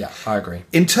 Yeah, I agree.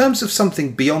 In terms of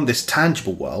something beyond this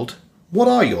tangible world, what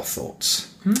are your thoughts?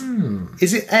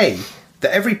 Is it A,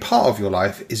 that every part of your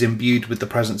life is imbued with the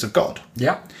presence of God?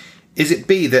 Yeah. Is it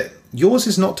B, that yours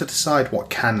is not to decide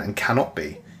what can and cannot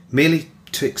be, merely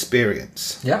to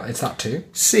experience? Yeah, it's that too.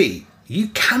 C, you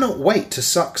cannot wait to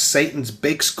suck Satan's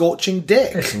big scorching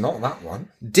dick. It's not that one.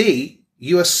 D,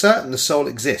 you are certain the soul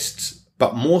exists,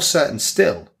 but more certain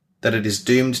still that it is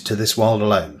doomed to this world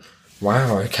alone.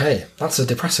 Wow, okay. That's a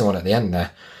depressing one at the end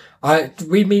there.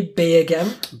 Read me B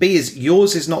again. B is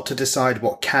yours is not to decide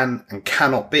what can and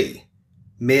cannot be,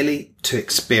 merely to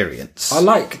experience. I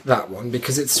like that one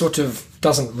because it sort of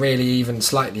doesn't really even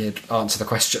slightly answer the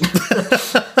question.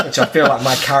 Which I feel like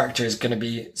my character is going to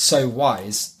be so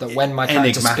wise that when my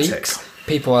character Enigmatic. speaks,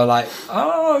 people are like,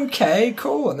 oh, okay,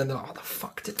 cool. And then they're like, what the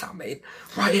fuck did that mean?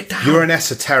 Write it down. You're an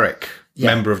esoteric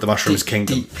Yeah. member of the Mushrooms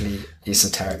Kingdom. Deeply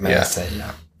esoteric, may I say,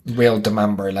 yeah. Real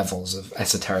Demambro levels of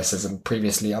esotericism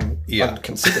previously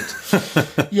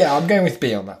unconsidered. Yeah, I'm going with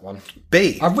B on that one.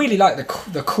 B. I really like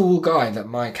the cool guy that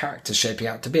my character's shaping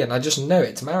out to be, and I just know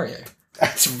it's Mario.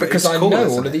 Because I know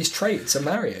all of these traits are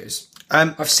Mario's.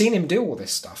 I've seen him do all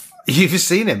this stuff. You've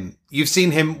seen him. You've seen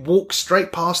him walk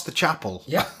straight past the chapel.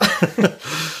 Yeah.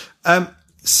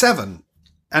 7.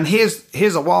 And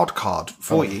here's a wild card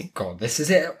for you. God, this is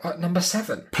it at number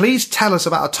 7. Please tell us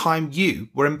about a time you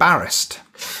were embarrassed.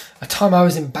 A time I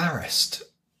was embarrassed.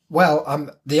 Well,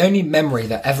 the only memory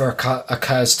that ever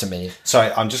occurs to me.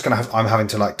 Sorry, I'm having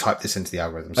to type this into the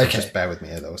algorithm. So Okay. just bear with me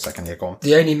a little second here. Go on.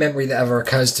 The only memory that ever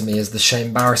occurs to me is the shame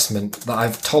embarrassment that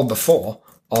I've told before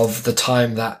of the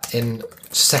time that in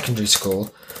secondary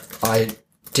school I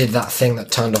did that thing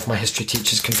that turned off my history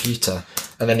teacher's computer.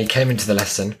 And then he came into the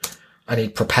lesson and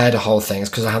he'd prepared a whole thing. It's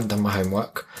because I hadn't done my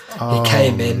homework. He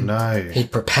came in,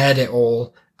 he'd prepared it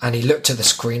all, and he looked at the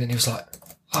screen and he was like,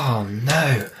 oh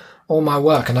no, all my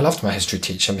work. And I loved my history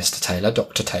teacher, Mr. Taylor,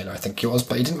 Dr. Taylor, I think he was,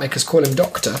 but he didn't make us call him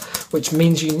doctor, which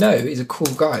means he's a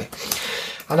cool guy.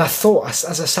 And I thought,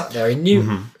 as I sat there, he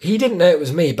knew, he didn't know it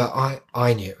was me, but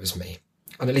I knew it was me.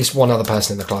 And at least one other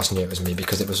person in the class knew it was me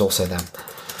because it was also them.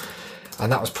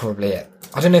 And that was probably it.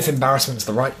 I don't know if embarrassment's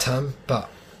the right term, but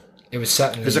it was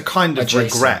certainly... It was a kind of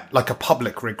regret, like a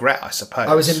public regret, I suppose.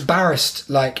 I was embarrassed,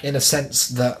 like, in a sense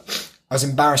that I was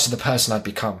embarrassed of the person I'd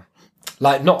become.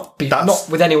 Like, not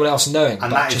with anyone else knowing, and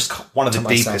but that just is one of the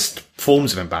deepest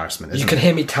forms of embarrassment, isn't it? You can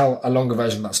hear me tell a longer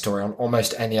version of that story on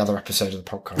almost any other episode of the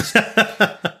podcast.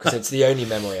 Because it's the only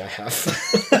memory I have.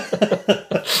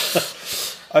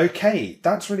 Okay,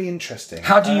 that's really interesting.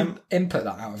 How do you input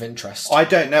that out of interest? I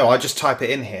don't know. I just type it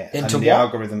in here. Into and the what?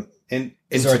 algorithm.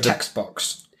 Is there a text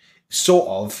box? Sort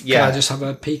of, yeah. Can I just have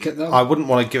a peek at that? I wouldn't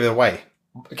want to give it away.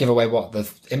 Give away what? The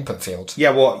input field?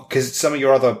 Yeah, well, because some of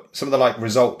the like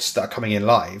results that are coming in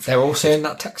live. They're also in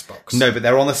that text box? No, but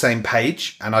they're on the same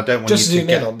page, and I don't want just you to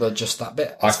zoom in on just that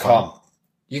bit. I can't.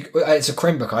 It's a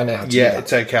Chromebook, I know how to do that. Yeah,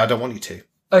 it's okay. I don't want you to.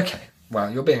 Okay.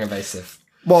 Well, you're being evasive.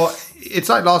 Well, it's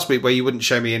like last week where you wouldn't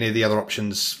show me any of the other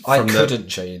options. I couldn't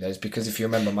show you those because if you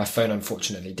remember, my phone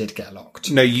unfortunately did get locked.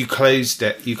 No, you closed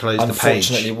it. You closed the page.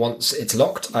 Unfortunately, once it's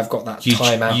locked, I've got that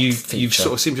timeout feature. You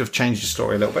sort of seem to have changed your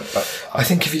story a little bit, but I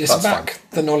think if you listen back,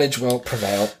 the knowledge will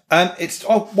prevail.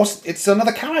 It's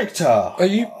another character. Are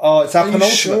you? Oh, it's our are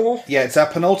penultimate. You sure? Yeah, it's our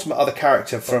penultimate other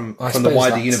character from the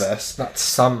wider universe. That's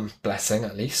some blessing,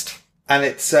 at least. And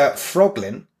it's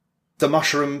Froglin, the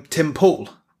mushroom Tim Pool.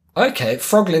 Okay,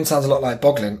 Froglin sounds a lot like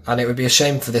Boglin, and it would be a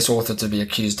shame for this author to be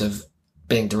accused of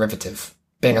being derivative,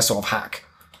 being a sort of hack.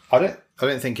 I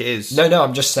don't think it is. No,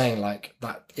 I'm just saying, like,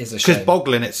 that is a shame. Because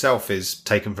Boglin itself is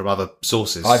taken from other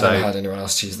sources. I've never heard anyone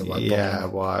else use the word Boglin. Yeah,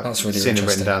 well, that's really seen interesting. It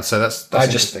written down, so that's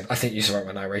interesting. I think you saw it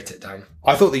when I wrote it down.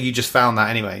 I thought that you just found that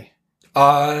anyway.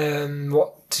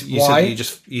 What? You why?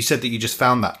 Said that you just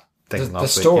found that thing last week. The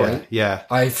story? Week. Yeah.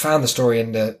 I found the story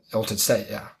in the Altered State,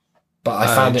 yeah. But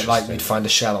I found it like you'd find a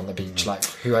shell on the beach. Like,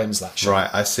 who owns that shell? Right,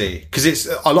 I see. Because it's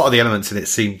a lot of the elements in it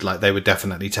seemed like they were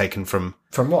definitely taken from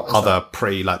what? Other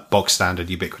pretty like bog standard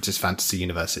ubiquitous fantasy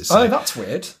universes. So. Oh, that's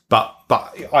weird. But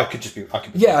I could be.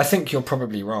 Yeah, I think you're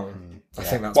probably wrong. I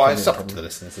think that's it's up to the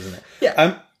listeners, isn't it?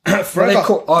 Yeah.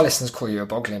 Our listeners call you a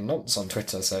boggling nonce on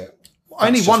Twitter, so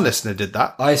only one listener did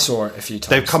that. I saw it a few times.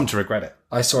 They've come to regret it.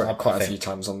 I saw it quite a few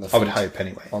times on the feed, I would hope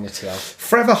anyway. On the TL.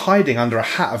 Forever hiding under a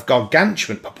hat of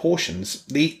gargantuan proportions,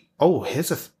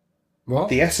 what?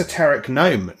 The esoteric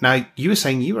gnome. Now, you were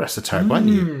saying you were esoteric, weren't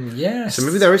you? Yes. So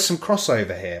maybe there is some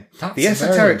crossover here. The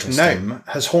esoteric gnome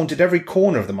has haunted every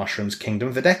corner of the mushroom's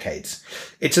kingdom for decades.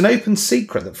 It's an open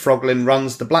secret that Froglin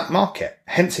runs the black market,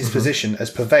 hence his position as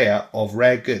purveyor of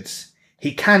rare goods.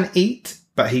 He can eat,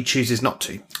 but he chooses not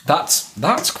to.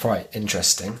 That's quite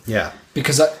interesting. Yeah.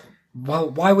 Because,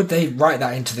 why would they write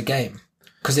that into the game?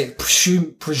 Because it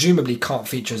presumably can't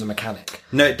feature as a mechanic.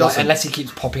 No, it doesn't. Unless he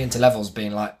keeps popping into levels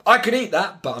being like, I could eat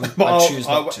that, but I choose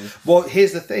not to. Well,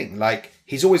 here's the thing. Like,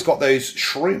 he's always got those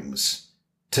shrooms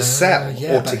to sell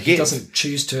or to give. He doesn't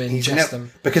choose to ingest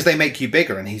them. Because they make you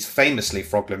bigger, and he's famously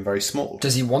Froglin very small.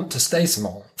 Does he want to stay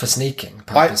small for sneaking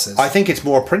purposes? I think it's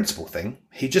more a principle thing.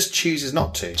 He just chooses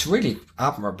not to. It's really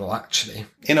admirable, actually.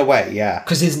 In a way, yeah.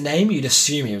 Because his name, you'd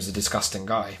assume he was a disgusting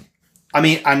guy. I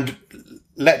mean, and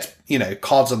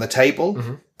cards on the table.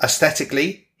 Mm-hmm.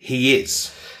 Aesthetically, he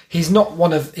is. He's not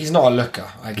a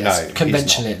looker, I guess. No,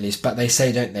 conventionally at least. But they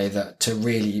say, don't they, that to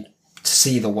really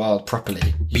see the world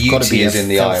properly, you've got to be in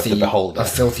the eye of the beholder. A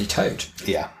filthy toad.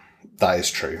 Yeah, that is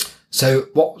true. So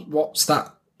what's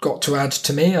that got to add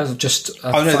to me as just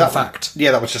a fun fact?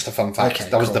 Yeah, that was just a fun fact. Okay,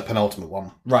 that was the penultimate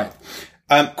one. Right.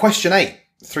 Question 8.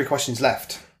 3 questions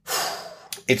left.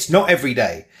 It's not every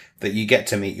day that you get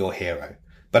to meet your hero,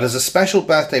 but as a special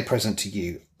birthday present to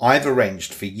you, I've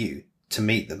arranged for you to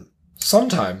meet them.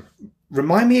 Sometime.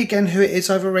 Remind me again who it is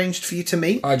I've arranged for you to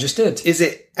meet. I just did. Is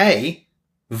it A,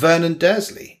 Vernon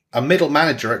Dursley, a middle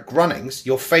manager at Grunnings,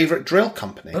 your favourite drill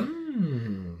company?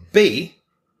 B,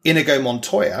 Inigo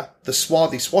Montoya, the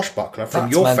swarthy swashbuckler from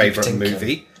your favourite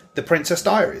movie, The Princess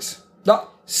Diaries? No.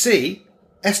 C,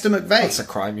 Esther McVeigh. That's a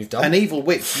crime you've done. An evil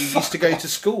witch you used to go to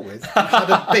school with and had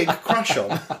a big crush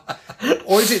on.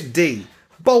 Or is it D,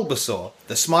 Bulbasaur,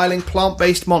 the smiling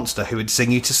plant-based monster who would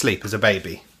sing you to sleep as a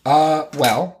baby?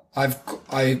 Well,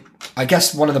 I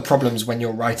guess one of the problems when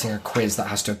you're writing a quiz that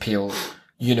has to appeal,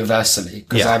 universally,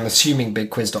 because Yeah. I'm assuming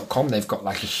BigQuiz.com, they've got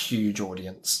like a huge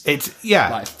audience. It's, yeah,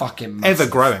 Like fucking massive. ever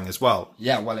growing as well.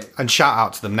 Yeah, well, And shout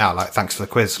out to them now, like, thanks for the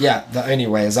quiz. yeah, the only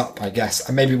way is up, I guess.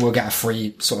 And maybe we'll get a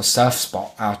free sort of surf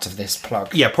spot out of this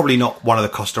plug. Yeah, probably not one of the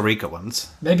Costa Rica ones.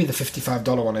 Maybe the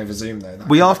 $55 one over Zoom, though. That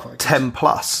We could are be quite good. 10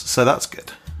 plus, so that's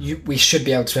good. We should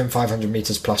be able to swim 500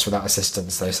 metres plus without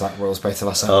assistance, though, so that rules both of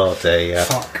us out. Oh, dear, yeah.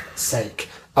 Fuck's sake.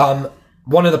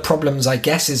 One of the problems, I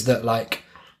guess, is that, like,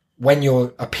 when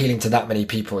you're appealing to that many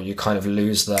people, you kind of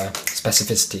lose the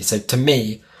specificity. So to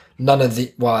me,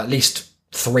 at least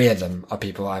 3 of them are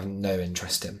people I have no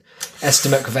interest in. Esther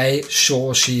McVeigh,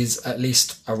 sure, she's at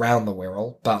least around the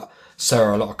Wirral, but so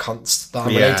are a lot of cunts that I'm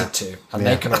Yeah. related to, and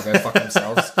they can all go fuck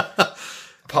themselves.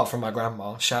 Apart from my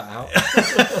grandma, shout out.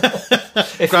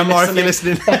 Grandma, if you're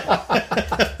listening.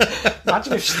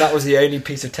 Imagine if that was the only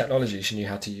piece of technology she knew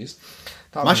how to use.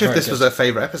 That would be Imagine if very this good. was her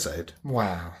favourite episode.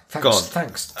 Wow. God.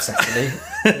 Thanks, Cecily.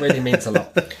 It really means a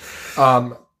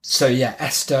lot. So yeah,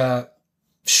 Esther,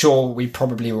 sure, we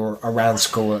probably were around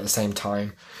school at the same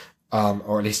time,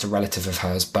 or at least a relative of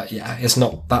hers, but yeah,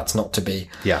 that's not to be.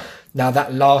 Yeah. Now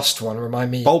that last one,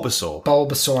 remind me. Bulbasaur.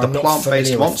 Bulbasaur, I'm the not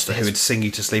plant-based familiar monster with who his, would sing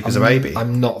you to sleep as a baby.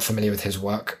 I'm not familiar with his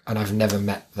work, and I've never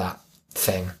met that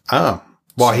thing. Oh.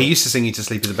 Well, he used to sing you to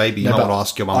sleep as a baby. You might but want to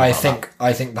ask your mum I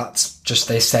about think that's just,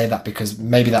 they say that because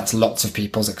maybe that's lots of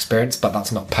people's experience, but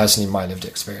that's not personally my lived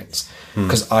experience.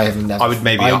 Because I have never.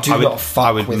 I do not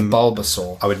fuck with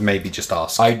Bulbasaur. I would maybe just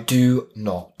ask. I do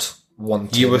not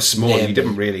want to. You were small. near You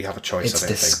didn't me. really have a choice, It's I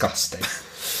don't think. disgusting.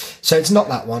 So it's not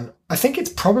that one. I think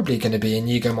it's probably going to be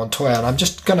Inigo Montoya, and I'm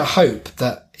just going to hope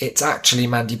that it's actually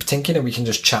Mandy Patinkin and we can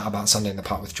just chat about Sunday in the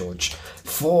Park with George.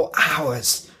 4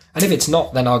 hours. And if it's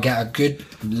not, then I'll get a good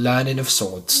learning of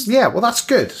swords. Yeah, well, that's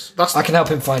good. I can help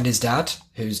him find his dad,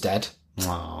 who's dead.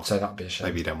 Oh, So that'd be a shame.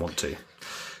 maybe you don't want to.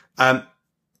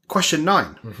 Question 9.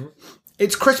 Mm-hmm.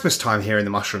 It's Christmas time here in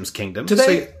the Mushrooms Kingdom. Do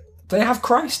they have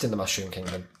Christ in the Mushroom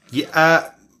Kingdom?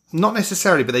 Not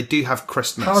necessarily, but they do have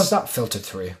Christmas. How is that filtered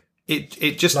through?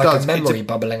 It just Like does. a memory It's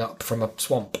bubbling up from a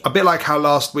swamp. a bit like how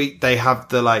last week they have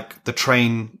the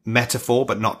train metaphor,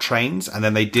 but not trains, and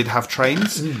then they did have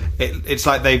trains. It's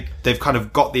like they've kind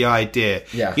of got the idea.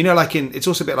 Yeah. You know, it's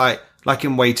also a bit like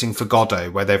in Waiting for Godot,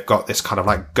 where they've got this kind of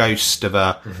like ghost of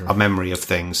a memory of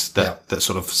things that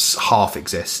sort of half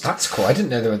exist. That's cool. I didn't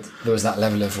know there was that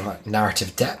level of like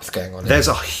narrative depth going on. There's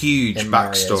a huge in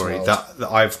Mario's backstory world. that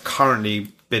I've currently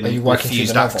been Are you working through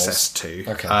refused the novels? access to.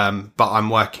 Okay. But I'm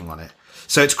working on it.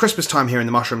 So it's Christmas time here in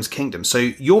the Mushrooms Kingdom. So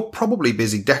you're probably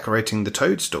busy decorating the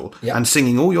toadstool Yep. and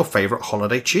singing all your favourite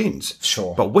holiday tunes.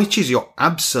 Sure. But which is your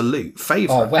absolute Oh,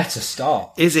 favourite? where to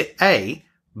start? Is it A,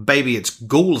 Baby It's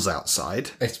Ghouls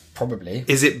Outside? It's probably.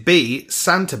 Is it B,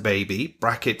 Santa Baby,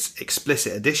 brackets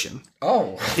explicit edition?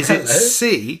 Oh. Is it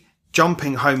C,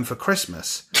 Jumping Home for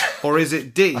Christmas? Or is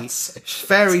it D,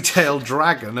 Fairy Tale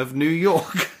Dragon of New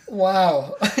York?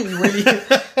 Wow.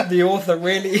 The author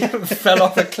really fell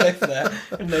off a cliff there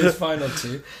in those final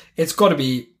 2. It's got to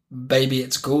be Baby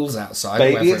It's Ghouls Outside.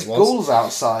 Baby It's Ghouls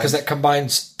Outside. Because it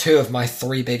combines 2 of my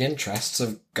 3 big interests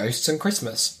of ghosts and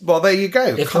Christmas. Well, there you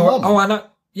go. Come on. Oh, and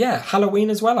Halloween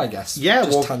as well, I guess. Yeah,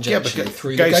 Just well, tangentially because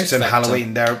through the ghosts ghost and vector.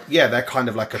 Halloween, they're kind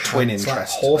of like a twin It's like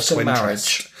interest. horse a and twin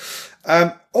marriage. interest.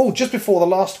 Just before the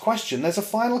last question, there's a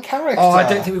final character. Oh, I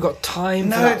don't think we've got time for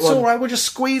No, that it's one. all right. We'll just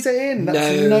squeeze it in.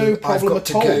 That's no problem I've got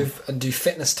at all. to go and do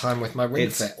fitness time with my Ring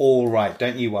It's Fit. all right.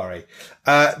 Don't you worry.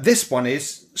 This one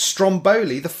is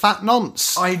Stromboli, the Fat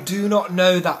Nonce. I do not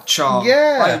know that charm.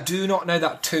 Yeah. I do not know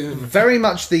that tune. Very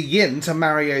much the yin to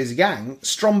Mario's yang,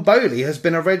 Stromboli has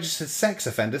been a registered sex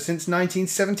offender since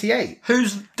 1978.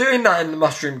 Who's doing that in the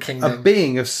Mushroom A Kingdom?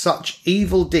 being of such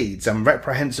evil deeds and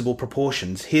reprehensible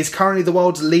proportions, he is currently the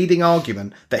world's leading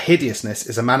argument that hideousness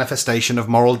is a manifestation of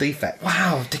moral defect.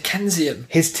 Wow, Dickensian.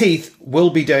 His teeth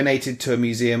will be donated to a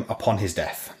museum upon his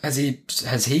death. Has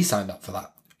he signed up for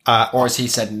that? Or has he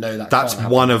said no? That's can't happen?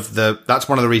 one of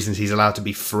the reasons he's allowed to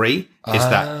be free. Is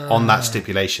that on that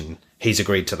stipulation he's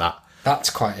agreed to that. That's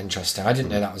quite interesting. I didn't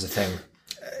know that was a thing.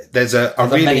 There's a Are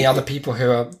there really many other people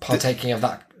who are partaking of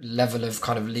that level of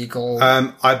kind of legal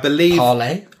I believe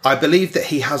parlay? I believe that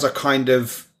he has a kind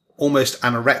of almost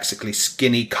anorexically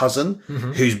skinny cousin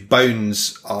whose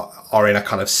bones are in a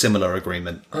kind of similar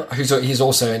agreement. He's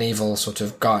also an evil sort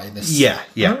of guy. This. Yeah.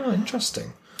 Oh,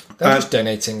 interesting. They're just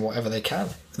donating whatever they can.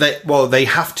 They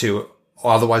have to,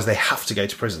 or otherwise they have to go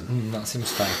to prison. That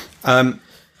seems fair.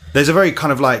 There's a very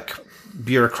kind of like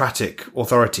bureaucratic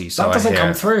authority. So That doesn't I hear.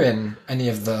 come through in any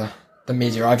of the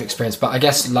media I've experienced, but I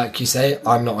guess, like you say,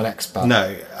 I'm not an expert.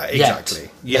 No, exactly.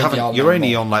 Maybe I'll You're know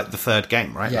only more. on like the 3rd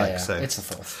game, right? Yeah, So it's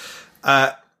the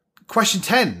 4th. Question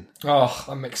 10. Oh,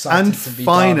 I'm excited And to be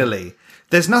finally,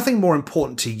 there's nothing more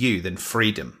important to you than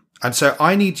freedom. And so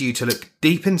I need you to look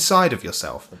deep inside of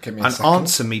yourself Give me a and second.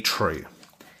 answer me true.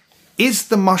 Is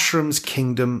the Mushrooms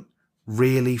Kingdom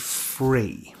really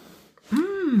free?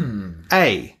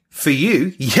 A, for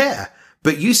you, yeah,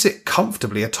 but you sit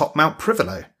comfortably atop Mount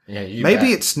Privolo. Yeah, you Maybe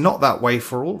bet. it's not that way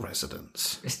for all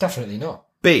residents. It's definitely not.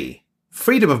 B,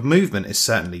 freedom of movement is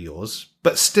certainly yours,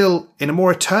 but still, in a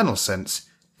more eternal sense,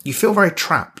 you feel very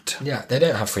trapped. Yeah, they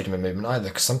don't have freedom of movement either,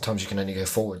 because sometimes you can only go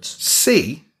forwards.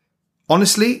 C,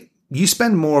 honestly, you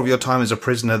spend more of your time as a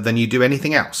prisoner than you do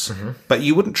anything else, but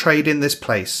you wouldn't trade in this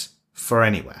place for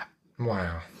anywhere.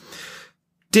 Wow.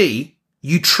 D,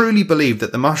 you truly believe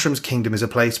that the Mushrooms Kingdom is a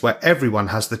place where everyone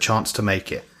has the chance to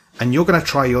make it, and you're going to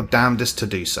try your damnedest to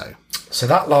do so. So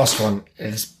that last one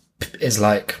is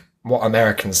like what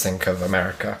Americans think of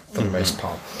America for the most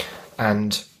part.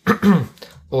 And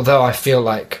although I feel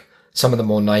like some of the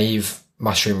more naive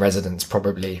mushroom residents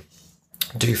probably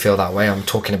do feel that way, I'm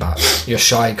talking about your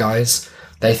shy guys.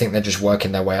 They think they're just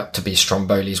working their way up to be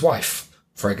Stromboli's wife,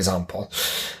 for example.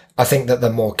 I think that the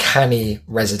more canny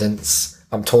residents,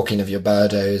 I'm talking of your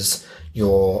Birdos,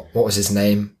 your, what was his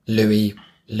name? Louis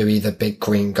the big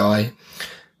green guy,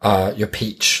 your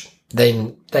Peach, they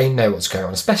know what's going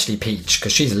on, especially Peach,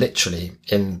 because she's literally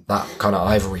in that kind of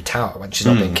ivory tower when she's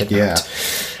not being kidnapped.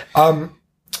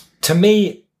 To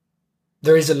me,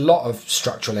 there is a lot of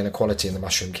structural inequality in the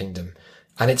Mushroom Kingdom,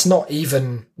 and it's not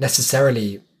even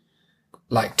necessarily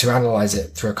like to analyze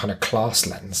it through a kind of class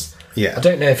lens. Yeah. I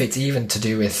don't know if it's even to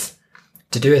do with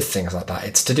things like that.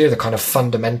 It's to do with the kind of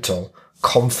fundamental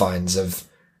confines of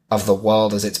the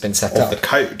world as it's been set up. The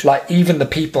code. Like even the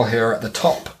people who are at the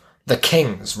top, the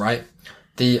kings, right?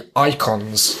 The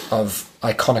icons of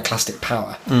iconoclastic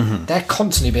power. They're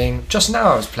constantly being, just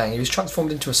now I was playing, he was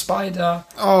transformed into a spider,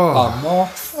 a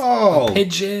moth, a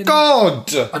pigeon,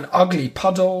 God! an ugly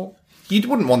puddle. You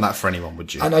wouldn't want that for anyone,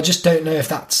 would you? And I just don't know if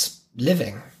that's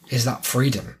living. Is that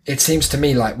freedom? It seems to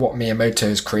me like what Miyamoto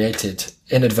has created,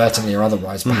 inadvertently or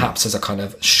otherwise, perhaps as a kind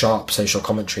of sharp social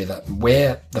commentary that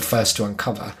we're the first to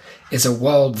uncover, is a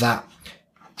world that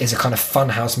is a kind of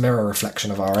funhouse mirror reflection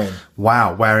of our own.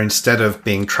 Wow, where instead of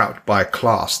being trapped by a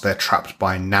class, they're trapped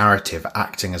by narrative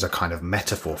acting as a kind of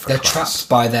metaphor for They're class. trapped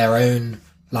by their own,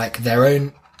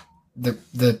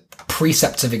 the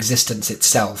precepts of existence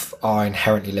itself are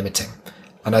inherently limiting.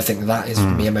 And I think that is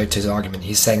Miyamoto's argument.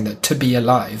 He's saying that to be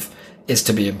alive is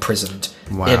to be imprisoned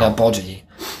in a body,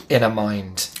 in a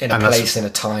mind, in a place, in a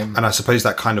time. And I suppose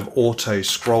that kind of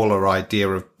auto-scroller idea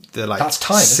of the That's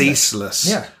time, isn't it? ceaseless.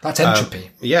 Yeah, that's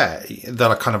entropy.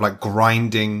 They're kind of like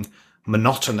grinding,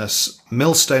 monotonous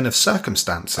millstone of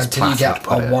circumstance. As Until you Plath get would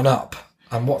put a it. one-up.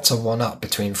 And what's a one-up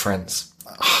between friends?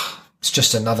 It's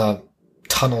just another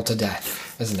tunnel to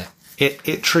death, isn't it?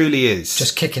 It truly is.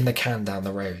 Just kicking the can down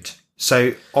the road.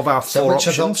 So of our So four which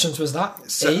of the options, options was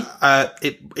that? so, E?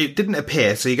 it didn't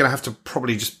appear. So you're going to have to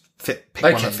probably just pick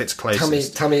one that fits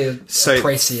closest. Tell me a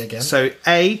précis again. So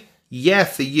A, yeah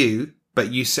for you,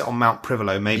 but you sit on Mount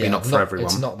Privolo, maybe not for everyone.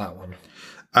 It's not that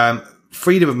one.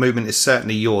 Freedom of movement is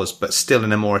certainly yours, but still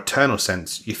in a more eternal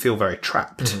sense, you feel very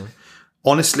trapped.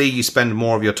 Honestly, you spend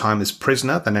more of your time as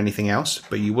prisoner than anything else,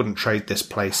 but you wouldn't trade this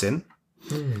place in.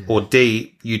 Or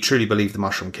D, you truly believe the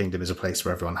Mushroom Kingdom is a place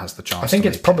where everyone has the chance. I think to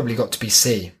it's make probably got to be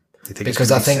C.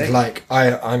 Because I think like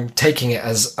I'm taking it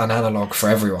as an analogue for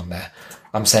everyone there.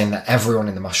 I'm saying that everyone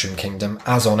in the Mushroom Kingdom,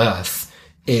 as on Earth,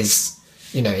 is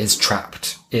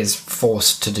trapped, is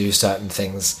forced to do certain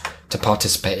things to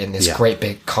participate in this great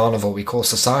big carnival we call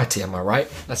society. Am I right?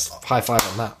 Let's high five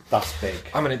on that. That's big.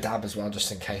 I'm going to dab as well,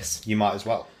 just in case. You might as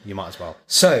well.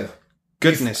 So,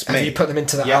 Goodness me. have you put them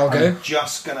into the Yeah, algo? I'm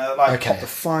just going to pop the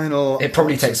final... It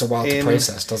probably takes a while to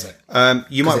process, does it?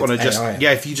 You might want to it's just... AI.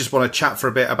 Yeah, if you just want to chat for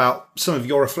a bit about some of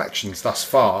your reflections thus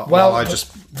far. Well, while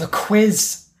the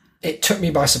quiz, it took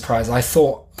me by surprise. I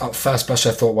thought, at first blush,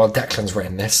 well, Declan's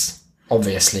written this,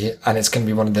 obviously, and it's going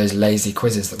to be one of those lazy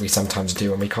quizzes that we sometimes do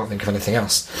when we can't think of anything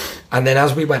else. And then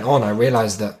as we went on, I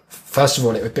realised that, first of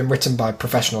all, it had been written by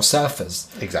professional surfers.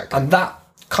 Exactly. And that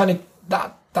kind of...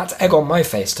 That's egg on my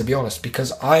face, to be honest,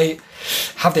 because I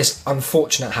have this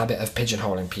unfortunate habit of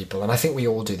pigeonholing people, and I think we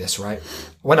all do this, right?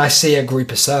 When I see a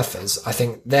group of surfers, I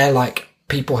think they're like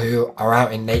people who are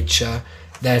out in nature.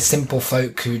 They're simple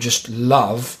folk who just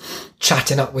love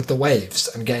chatting up with the waves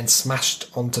and getting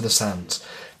smashed onto the sands.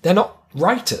 They're not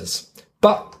writers,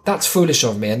 but that's foolish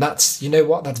of me, and that's, you know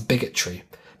what, that's bigotry,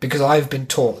 because I've been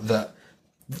taught that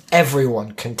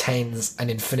everyone contains an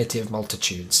infinity of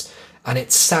multitudes, and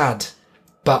it's sad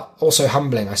but also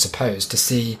humbling, I suppose, to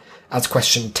see, as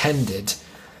question 10 did,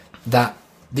 that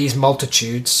these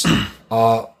multitudes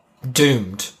are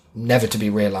doomed never to be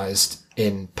realised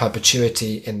in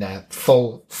perpetuity in their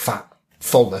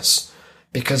fullness,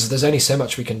 because there's only so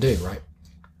much we can do, right?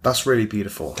 That's really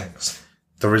beautiful. Thanks.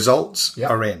 The results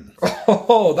are in.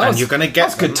 Oh, And you're gonna get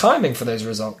that's good timing for those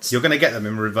results. You're going to get them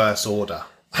in reverse order.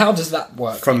 How does that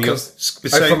work? From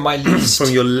from my least. From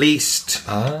your least,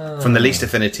 from the least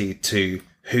affinity to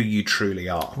who you truly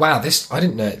are. Wow, I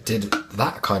didn't know it did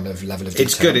that kind of level of detail.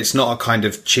 It's good. It's not a kind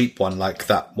of cheap one like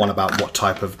that one about what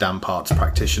type of damn parts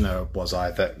practitioner was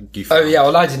I that you found. Oh yeah,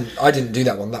 well I didn't do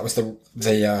that one. That was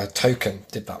the token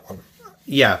did that one.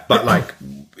 Yeah, but like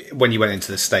when you went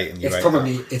into the state and you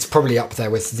it's probably up there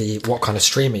with the what kind of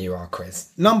streamer you are quiz.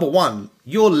 Number 1,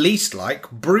 you're least like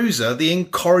Bruiser the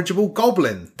Incorrigible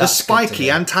Goblin, the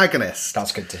spiky antagonist.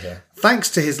 That's good to hear. Thanks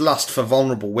to his lust for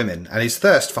vulnerable women and his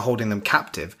thirst for holding them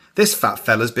captive, this fat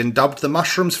fella's been dubbed the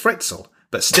Mushroom's Fritzl.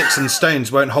 But sticks and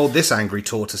stones won't hold this angry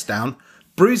tortoise down.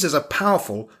 Bruiser's a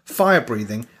powerful,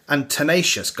 fire-breathing and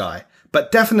tenacious guy, but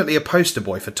definitely a poster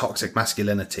boy for toxic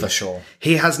masculinity. For sure.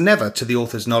 He has never, to the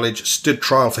author's knowledge, stood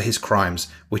trial for his crimes,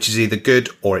 which is either good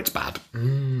or it's bad.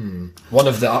 One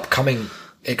of the upcoming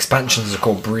expansions is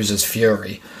called Bruiser's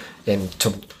Fury into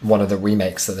one of the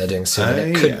remakes that they're doing soon.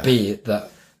 And it could be that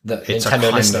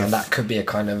Nintendo listening, and that could be a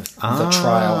kind of the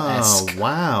trial-esque.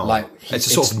 Wow. Like it's a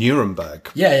sort of Nuremberg.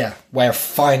 Yeah. Where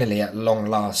finally, at long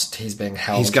last, he's being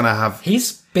held.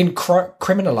 He's been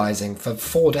criminalising for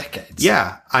 4 decades.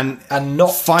 Yeah, and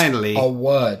not finally a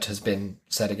word has been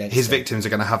said against his him. victims are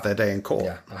going to have their day in court.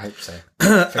 Yeah, I hope so.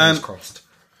 Fingers crossed.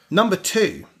 Number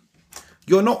 2,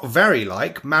 you're not very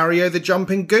like Mario the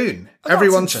Jumping Goon,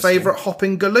 everyone's favourite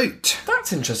hopping galoot.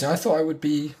 That's interesting. I thought I would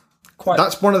be quite...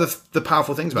 That's one of the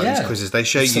powerful things about these quizzes. They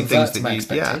show you things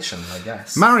that you... I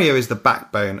guess. Mario is the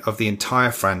backbone of the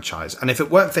entire franchise, and if it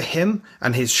weren't for him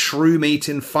and his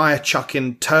shroom-eating,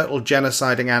 fire-chucking,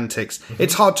 turtle-genociding antics,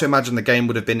 it's hard to imagine the game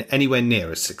would have been anywhere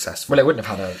near as successful. Well, it wouldn't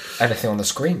have had anything on the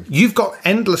screen. You've got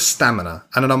endless stamina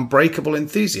and an unbreakable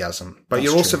enthusiasm, but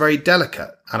you're also very delicate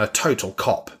and a total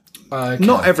cop. Okay.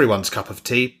 Not everyone's cup of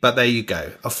tea, but there you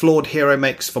go. A flawed hero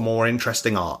makes for more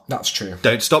interesting art. That's true.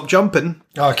 Don't stop jumping.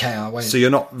 Okay, I'll wait. So you're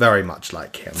not very much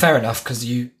like him. Fair enough, because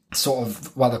you sort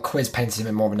of... Well, the quiz painted him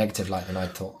in more of a negative light than I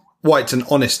thought. Well, it's an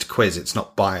honest quiz. It's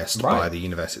not biased by the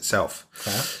universe itself.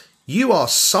 Fair. You are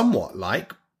somewhat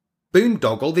like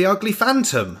Boondoggle the Ugly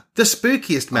Phantom, the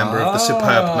spookiest member of the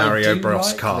superb Mario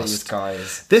Bros. Cast. These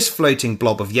guys. This floating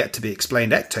blob of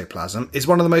yet-to-be-explained ectoplasm is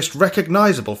one of the most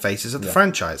recognisable faces of the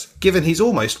franchise, given he's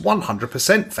almost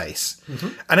 100% face.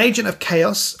 An agent of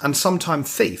chaos and sometime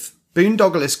thief,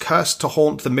 Boondoggle is cursed to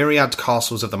haunt the myriad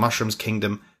castles of the Mushroom's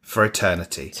Kingdom for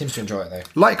eternity. Seems to enjoy it,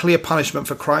 though. Likely a punishment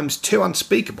for crimes too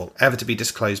unspeakable ever to be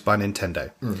disclosed by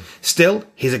Nintendo. Still,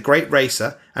 he's a great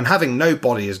racer, and having no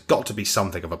body has got to be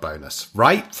something of a bonus,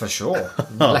 right? For sure.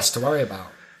 Less to worry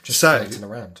about. Just floating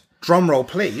around. Drum roll,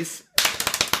 please.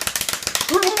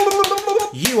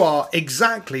 You are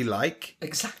exactly like...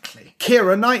 Exactly.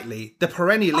 Keira Knightley, the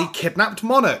perennially kidnapped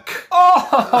monarch.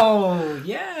 Oh,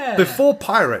 yeah. Before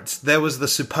Pirates, there was the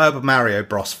superb Mario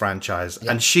Bros. Franchise,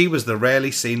 and she was the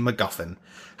rarely seen MacGuffin.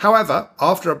 However,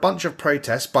 after a bunch of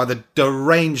protests by the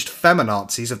deranged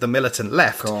feminazis of the militant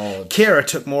left, Keira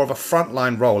took more of a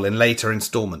frontline role in later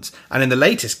installments, and in the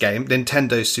latest game,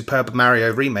 Nintendo's Superb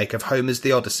Mario remake of Homer's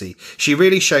The Odyssey, she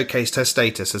really showcased her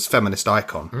status as feminist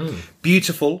icon.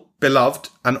 Beautiful, beloved,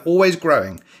 and always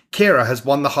growing, Keira has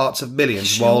won the hearts of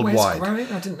millions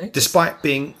worldwide, despite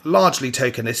being largely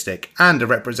tokenistic and a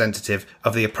representative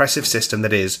of the oppressive system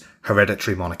that is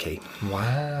hereditary monarchy.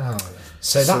 Wow.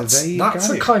 So that's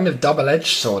a kind of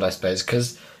double-edged sword, I suppose,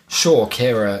 because sure,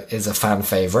 Keira is a fan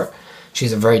favourite.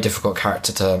 She's a very difficult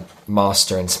character to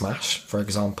master in Smash, for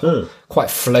example. Quite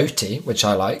floaty, which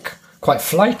I like. Quite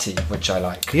flighty, which I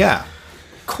like. Yeah.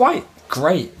 Quite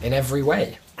great in every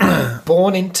way.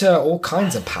 Born into all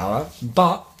kinds of power,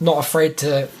 but not afraid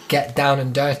to get down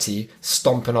and dirty,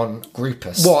 stomping on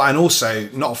Groupus. Well, and also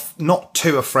not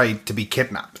too afraid to be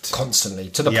kidnapped.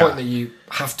 Constantly, to the point that you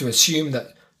have to assume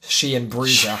that she and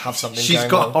Bruiser have something She's going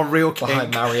got on a real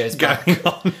behind Mario's going back.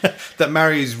 on. That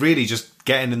Mario's really just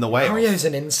getting in the way. Mario's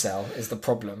an incel is the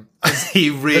problem.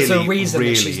 He really, there's a reason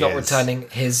really that she's not is. returning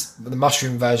the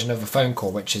mushroom version of a phone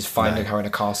call, which is finding her in a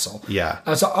castle. Yeah.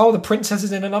 And it's like, the princess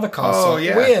is in another castle. Oh,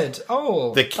 yeah. Weird.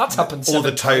 That's happened all 7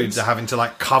 the toads times. are having to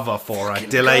like cover for her.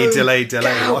 Delay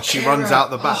while she runs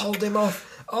out the back. I'll hold him off.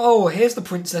 Oh, here's the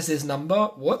princess's number.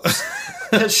 Whoops.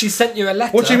 She sent you a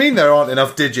letter. What do you mean there aren't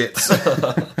enough digits?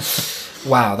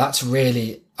 Wow, that's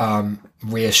really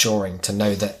reassuring to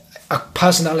know that a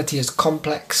personality is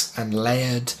complex and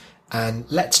layered, and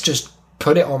let's just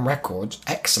put it on record,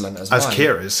 excellent as As mine.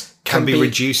 Kira's can be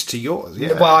reduced to yours.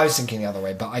 Yeah. Well, I was thinking the other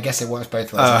way, but I guess it works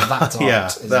both ways. That's art. Yeah,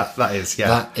 Isn't that it? is. Yeah,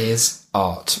 That is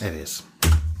art. it is.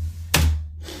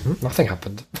 Nothing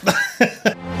happened.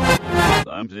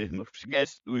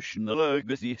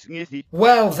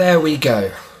 Well, there we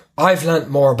go. I've learnt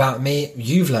more about me,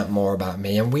 you've learnt more about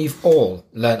me, and we've all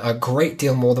learnt a great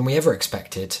deal more than we ever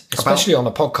expected, especially on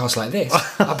a podcast like this,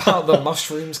 about the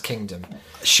Mushrooms Kingdom.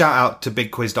 Shout out to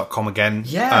bigquiz.com again.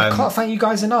 Yeah, I can't thank you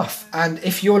guys enough. And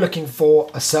if you're looking for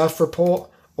a surf report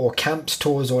or camps,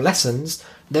 tours or lessons,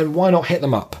 then why not hit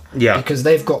them up? Yeah. Because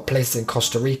they've got places in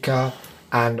Costa Rica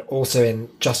and also in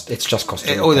Costa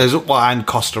Rica. And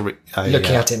Costa Rica.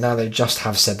 Looking at it now, they just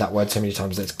have said that word so many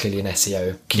times that it's clearly an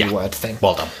SEO keyword thing.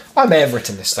 Well done. I may have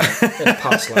written this down in a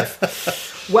past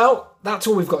life. Well, that's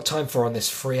all we've got time for on this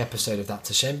free episode of That's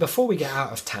a Shame. Before we get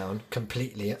out of town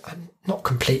completely, and not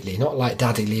completely, not like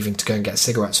Daddy leaving to go and get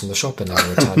cigarettes from the shop and never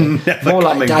returning. More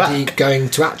like Daddy going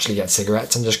to actually get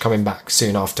cigarettes and just coming back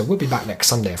soon after. We'll be back next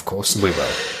Sunday, of course. We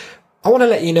will. I want to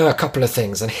let you know a couple of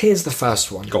things, and here's the first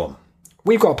one. Go on.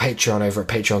 We've got a Patreon over at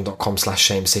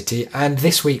patreon.com/shamecity, and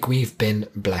this week we've been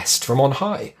blessed from on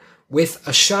high with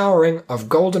a showering of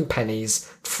golden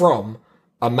pennies from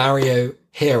a Mario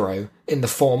hero in the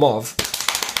form of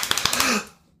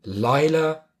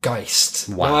Lila Geist.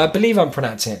 Wow. Now, I believe I'm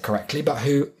pronouncing it correctly, but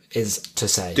who is to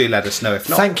say? Do let us know if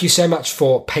not. Thank you so much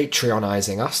for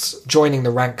Patreonizing us, joining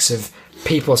the ranks of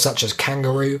people such as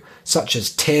Kangaroo, such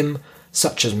as Tim,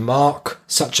 such as Mark,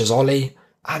 such as Ollie,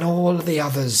 and all the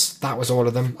others. That was all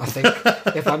of them, I think.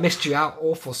 If I missed you out,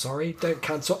 awful sorry. Don't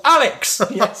cancel. Alex!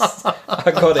 Yes, I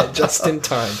got it just in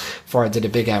time before I did a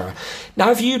big error.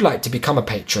 Now, if you'd like to become a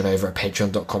patron over at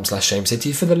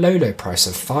patreon.com/shamecity for the low price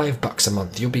of $5 a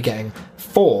month, you'll be getting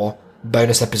 4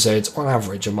 bonus episodes on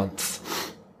average a month.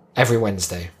 Every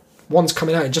Wednesday. One's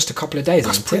coming out in just a couple of days.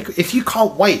 That's pretty cool. If you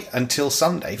can't wait until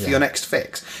Sunday for your next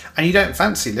fix, and you don't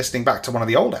fancy listening back to one of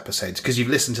the old episodes because you've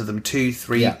listened to them 2,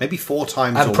 3, maybe 4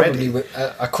 times and already, probably with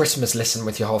a Christmas listen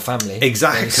with your whole family.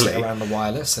 Exactly. You sit around the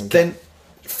wireless and then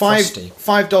Frosty.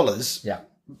 $5 Yeah.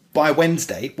 by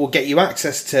Wednesday will get you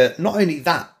access to not only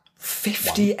that.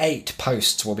 58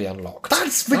 posts will be unlocked.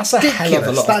 That's a hell of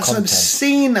a lot That's of an content.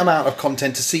 obscene amount of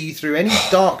content to see you through any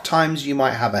dark times you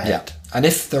might have ahead. Yeah. And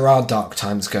if there are dark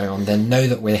times going on, then know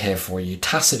that we're here for you.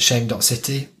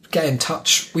 tass@shame.city. Get in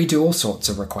touch. We do all sorts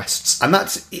of requests. And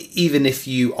that's even if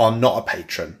you are not a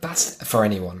patron. That's for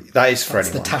anyone. That is for That's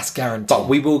anyone. the TASS guarantee. But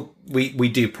we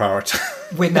do prioritise.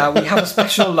 We have a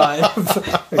special line,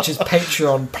 which is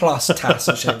Patreon plus TASS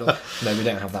at shame. No, we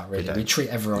don't have that really. We treat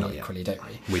everyone equally, don't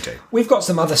we? We do. We've got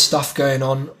some other stuff going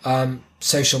on,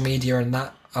 social media and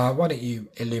that. Why don't you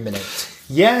illuminate?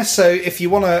 Yeah, so if you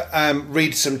want to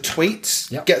read some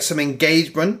tweets, Yep. get some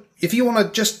engagement, if you want to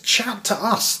just chat to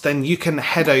us, then you can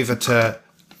head over to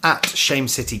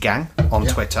 @ShameCityGang on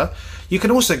Twitter. You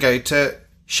can also go to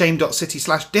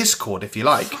shame.city/Discord if you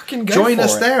like. Fucking go Join for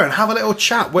us it. there and have a little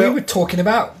chat. We were talking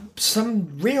about some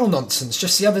real nonsense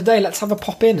just the other day. Let's have a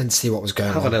pop in and see what was going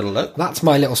on. Have a little look. That's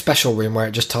my little special room where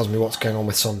it just tells me what's going on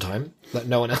with Sondheim that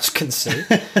no one else can see.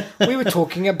 We were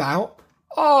talking about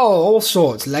all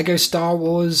sorts. Lego Star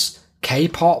Wars,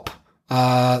 K-pop,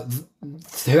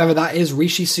 whoever that is,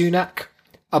 Rishi Sunak,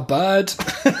 a bird.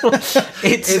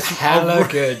 it's hella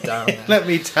good down there. Let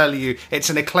me tell you, it's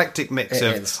an eclectic mix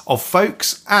is. of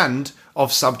folks and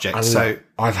of subjects. So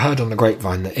I've heard on the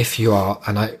grapevine that if you are,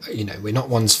 and we're not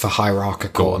ones for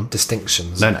hierarchical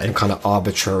distinctions and kind of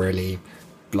arbitrarily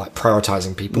like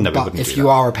prioritizing people. No, we but wouldn't if do you that.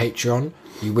 are a Patreon,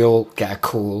 you will get a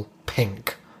cool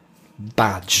pink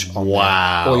badge on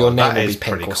Wow, there. Or your name that will is be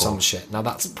pink pretty or some cool. shit. Now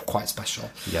that's quite special.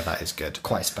 yeah, that is good.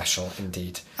 Quite special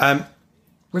indeed. Um,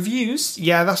 Reviews?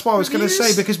 Yeah, that's what I was going to say,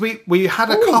 Reviews? because we had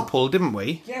a couple, didn't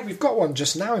we? Yeah, we've got one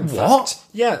just now, in What? fact.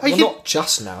 Yeah, Are you- not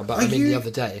just now, but I mean the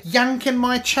other day. Yanking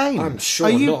my chain? I'm sure Are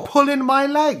you not. pulling my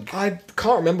leg? I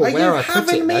can't remember Are where you I put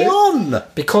having it, me though. on?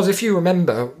 Because if you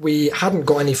remember, we hadn't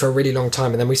got any for a really long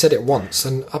time, and then we said it once,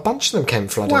 and a bunch of them came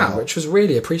flooding Wow. in, which was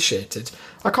really appreciated.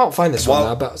 I can't find this one While-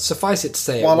 now, but suffice it to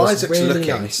say, it While was Isaac's really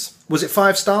looking, nice. was it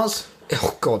 5 stars?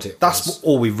 Oh God, it That's was.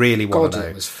 all we really want God, to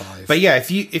know. it was 5. But yeah,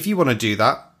 if you want to do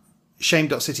that,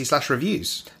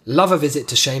 shame.city/reviews. Love a visit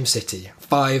to Shame City,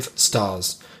 5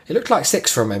 stars. It looked like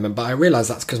 6 for a moment, but I realised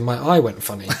that's because my eye went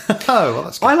funny. Oh, well,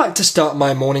 that's good. I like to start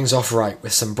my mornings off right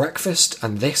with some breakfast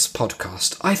and this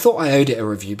podcast. I thought I owed it a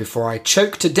review before I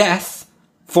choked to death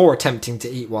for attempting to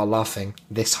eat while laughing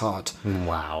this hard.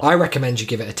 Wow. I recommend you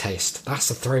give it a taste.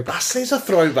 That's a throwback. That is a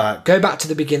throwback. Go back to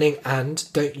the beginning and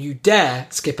don't you dare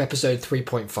skip episode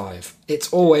 3.5.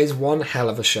 It's always one hell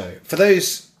of a show. For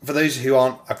those who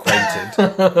aren't acquainted,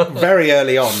 very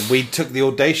early on, we took the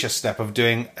audacious step of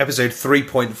doing episode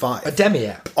 3.5. A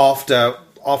demi-ep.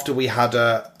 After we had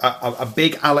a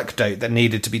big anecdote that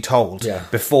needed to be told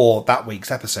before that week's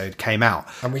episode came out.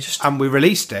 And we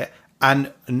released it,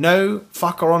 and no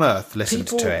fucker on earth listened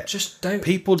to it.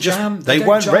 They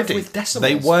weren't ready.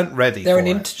 They weren't ready. They're an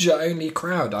integer-only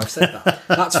crowd. I've said that.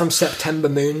 That's from September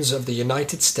Moons of the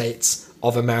United States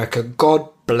of America. God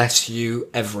bless you,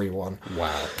 everyone.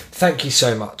 Wow. Thank you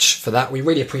so much for that. We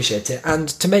really appreciate it. And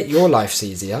to make your lives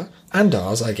easier, and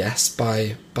ours, I guess,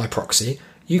 by proxy,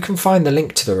 you can find the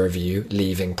link to the review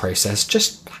leaving process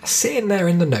just sitting there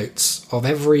in the notes of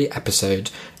every episode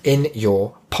in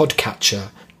your podcatcher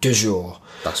du jour.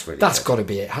 That's got to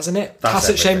be it, hasn't it?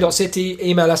 Cast@shame.city.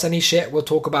 Email us any shit. We'll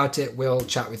talk about it. We'll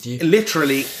chat with you.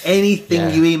 Literally anything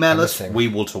you email us, we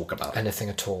will talk about. Anything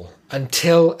at all.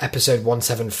 Until episode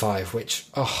 175, which,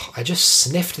 I just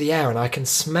sniffed the air and I can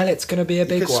smell it's going to be a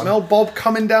big one. You can smell Bob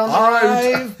coming down the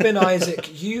road. I've been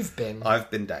Isaac. You've been. I've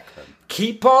been Declan.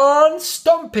 Keep on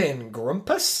stomping,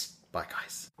 Grumpus. Bye,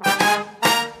 guys.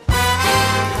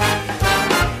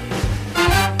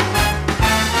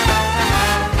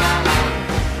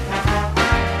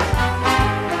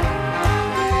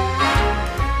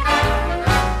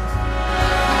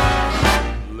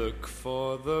 Look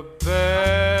for the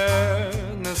bare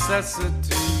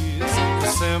necessities, the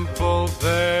simple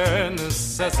bare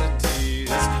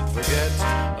necessities. Forget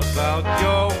about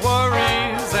your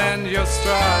worries and your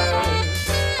strife.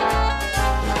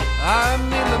 I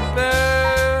mean the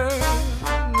bare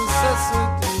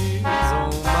necessities, oh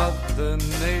Mother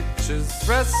Nature's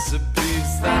recipes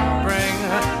that bring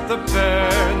the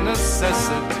bare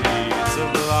necessities of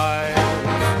life.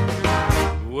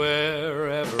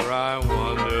 Wherever I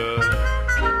wander,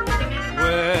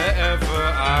 wherever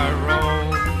I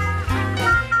roam,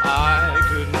 I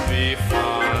couldn't be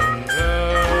fonder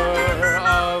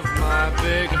of my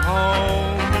big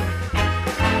home.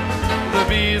 The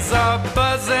bees are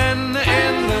buzzing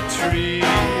in the tree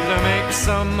to make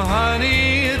some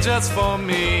honey just for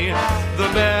me. The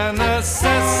bare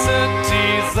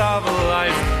necessities of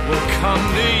life will come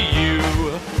to you.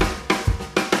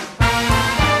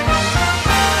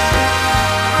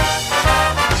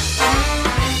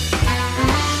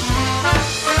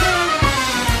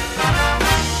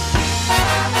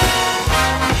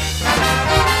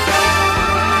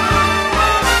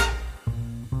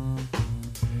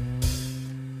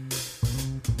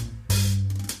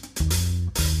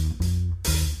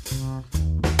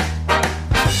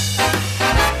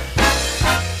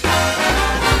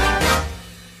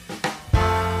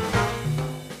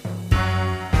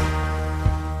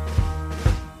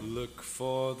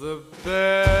 For the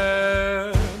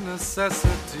bare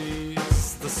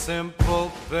necessities, the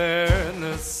simple bare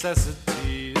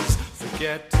necessities.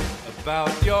 Forget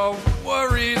about your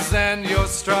worries and your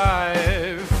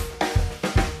strife.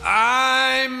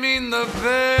 I mean the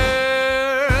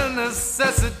bare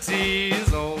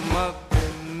necessities, oh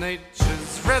Mother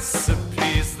Nature's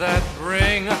recipes that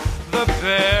bring the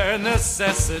bare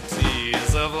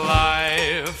necessities of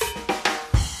life.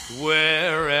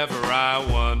 Wherever I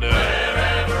wander,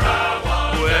 wherever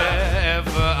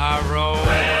I roam,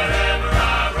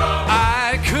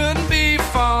 I couldn't be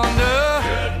fonder,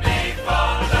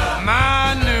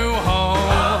 my new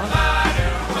home.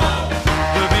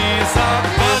 The bees are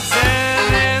buzzing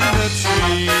in the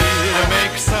tree to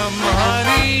make some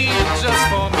honey just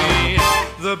for me.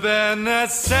 The bare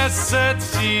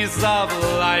necessities of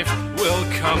life will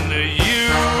come to you.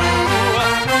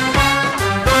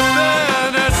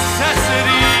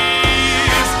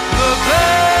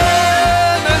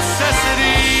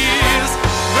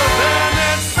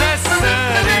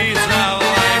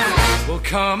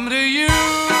 Come to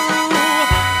you.